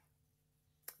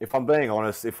 If I'm being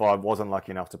honest, if I wasn't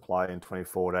lucky enough to play in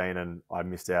 2014 and I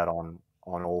missed out on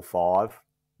all five,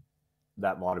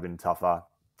 that might have been tougher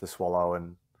to swallow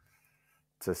and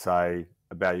to say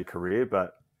about your career.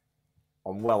 But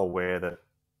I'm well aware that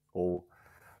for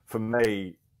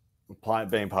me,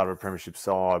 being part of a Premiership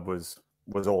side was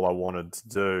all I wanted to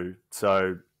do.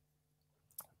 So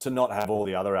to not have all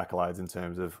the other accolades in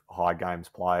terms of high games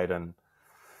played and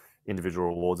individual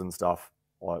awards and stuff,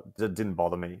 it didn't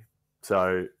bother me.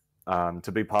 So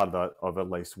to be part of at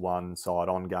least one side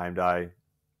on game day,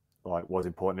 was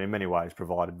important in many ways.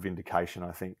 Provided vindication,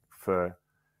 I think, for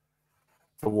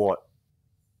what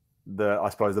I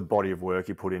suppose the body of work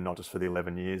you put in, not just for the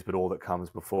 11 years, but all that comes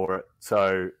before it.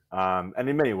 So, and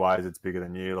in many ways, it's bigger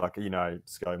than you.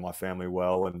 Sco, my family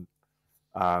well, and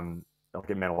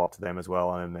it meant a lot to them as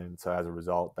well. And then, so as a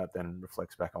result, that then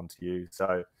reflects back onto you.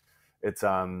 So, it's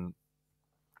I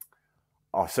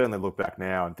certainly look back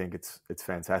now and think it's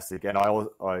fantastic. And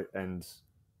and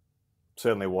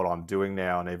certainly what I'm doing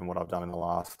now, and even what I've done in the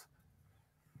last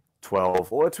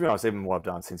 12, or to be honest, even what I've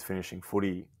done since finishing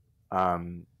footy.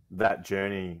 That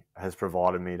journey has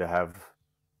provided me to have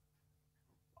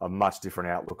a much different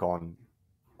outlook on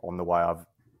the way I've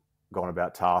gone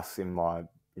about tasks in my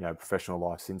professional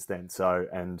life since then. So,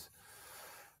 and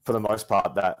for the most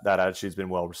part, that attitude's been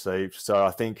well received. So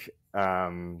I think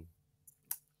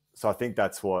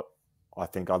that's what I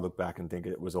think. I look back and think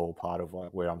it was all part of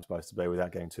where I'm supposed to be,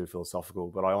 without getting too philosophical.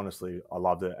 But I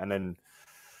loved it. And then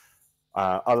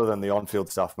other than the on-field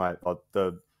stuff, mate,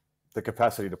 the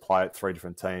capacity to play at three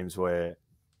different teams where,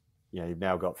 you've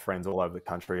now got friends all over the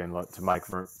country, and to make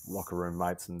locker room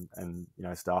mates and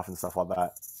staff and stuff like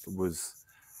that was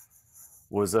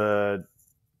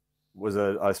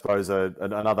I suppose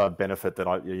another benefit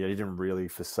that you didn't really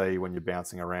foresee when you're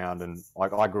bouncing around. And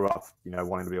I grew up,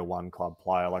 wanting to be a one club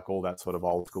player, all that sort of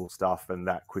old school stuff, and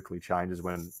that quickly changes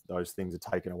when those things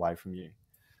are taken away from you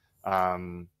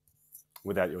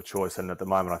without your choice. And at the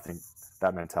moment, I think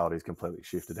that mentality is completely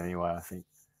shifted anyway. I think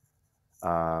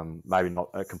maybe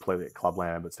not completely at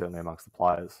Clubland, but certainly amongst the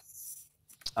players.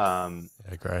 I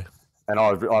agree. And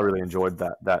I really enjoyed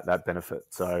that benefit.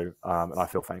 So, and I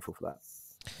feel thankful for that.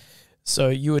 So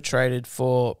you were traded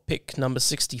for pick number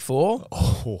 64.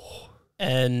 Oh.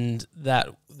 And that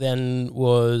then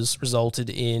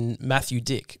resulted in Matthew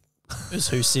Dick, is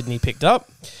who Sydney picked up.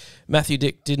 Matthew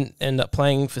Dick didn't end up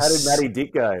playing for... How did Matty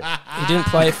Dick go? He didn't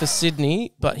play for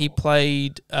Sydney, but he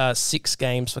played 6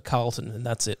 games for Carlton, and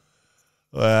that's it.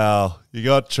 Wow. You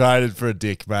got traded for a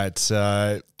dick, mate.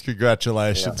 So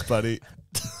congratulations, buddy.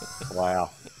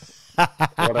 Wow.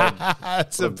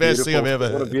 That's the best thing I've ever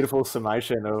heard. What a beautiful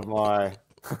summation of my...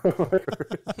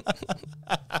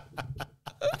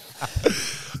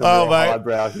 Oh, mate.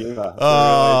 Highbrow humour.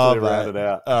 Oh, really round it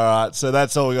out. All right, so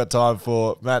that's all we got time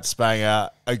for. Matt Spangher,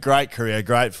 a great career,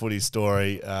 great footy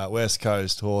story. West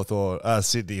Coast, Hawthorn,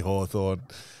 Sydney Hawthorn.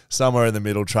 somewhere in the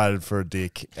middle traded for a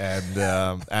dick and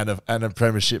a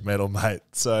premiership medal, mate.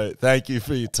 So thank you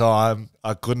for your time.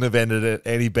 I couldn't have ended it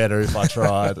any better if I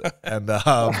tried. And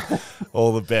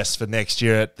all the best for next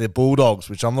year at the Bulldogs,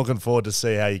 which I'm looking forward to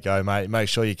see how you go, mate. Make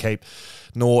sure you keep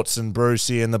Norts and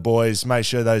Brucey and the boys. Make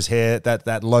sure those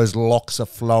those locks are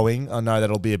flowing. I know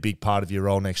that'll be a big part of your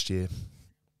role next year.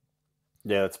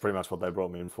 Yeah, that's pretty much what they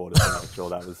brought me in for, to make sure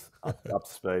that was up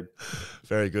to speed.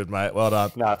 Very good, mate. Well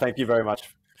done. No, thank you very much.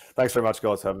 Thanks very much,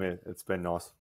 guys, for having me. It's been nice.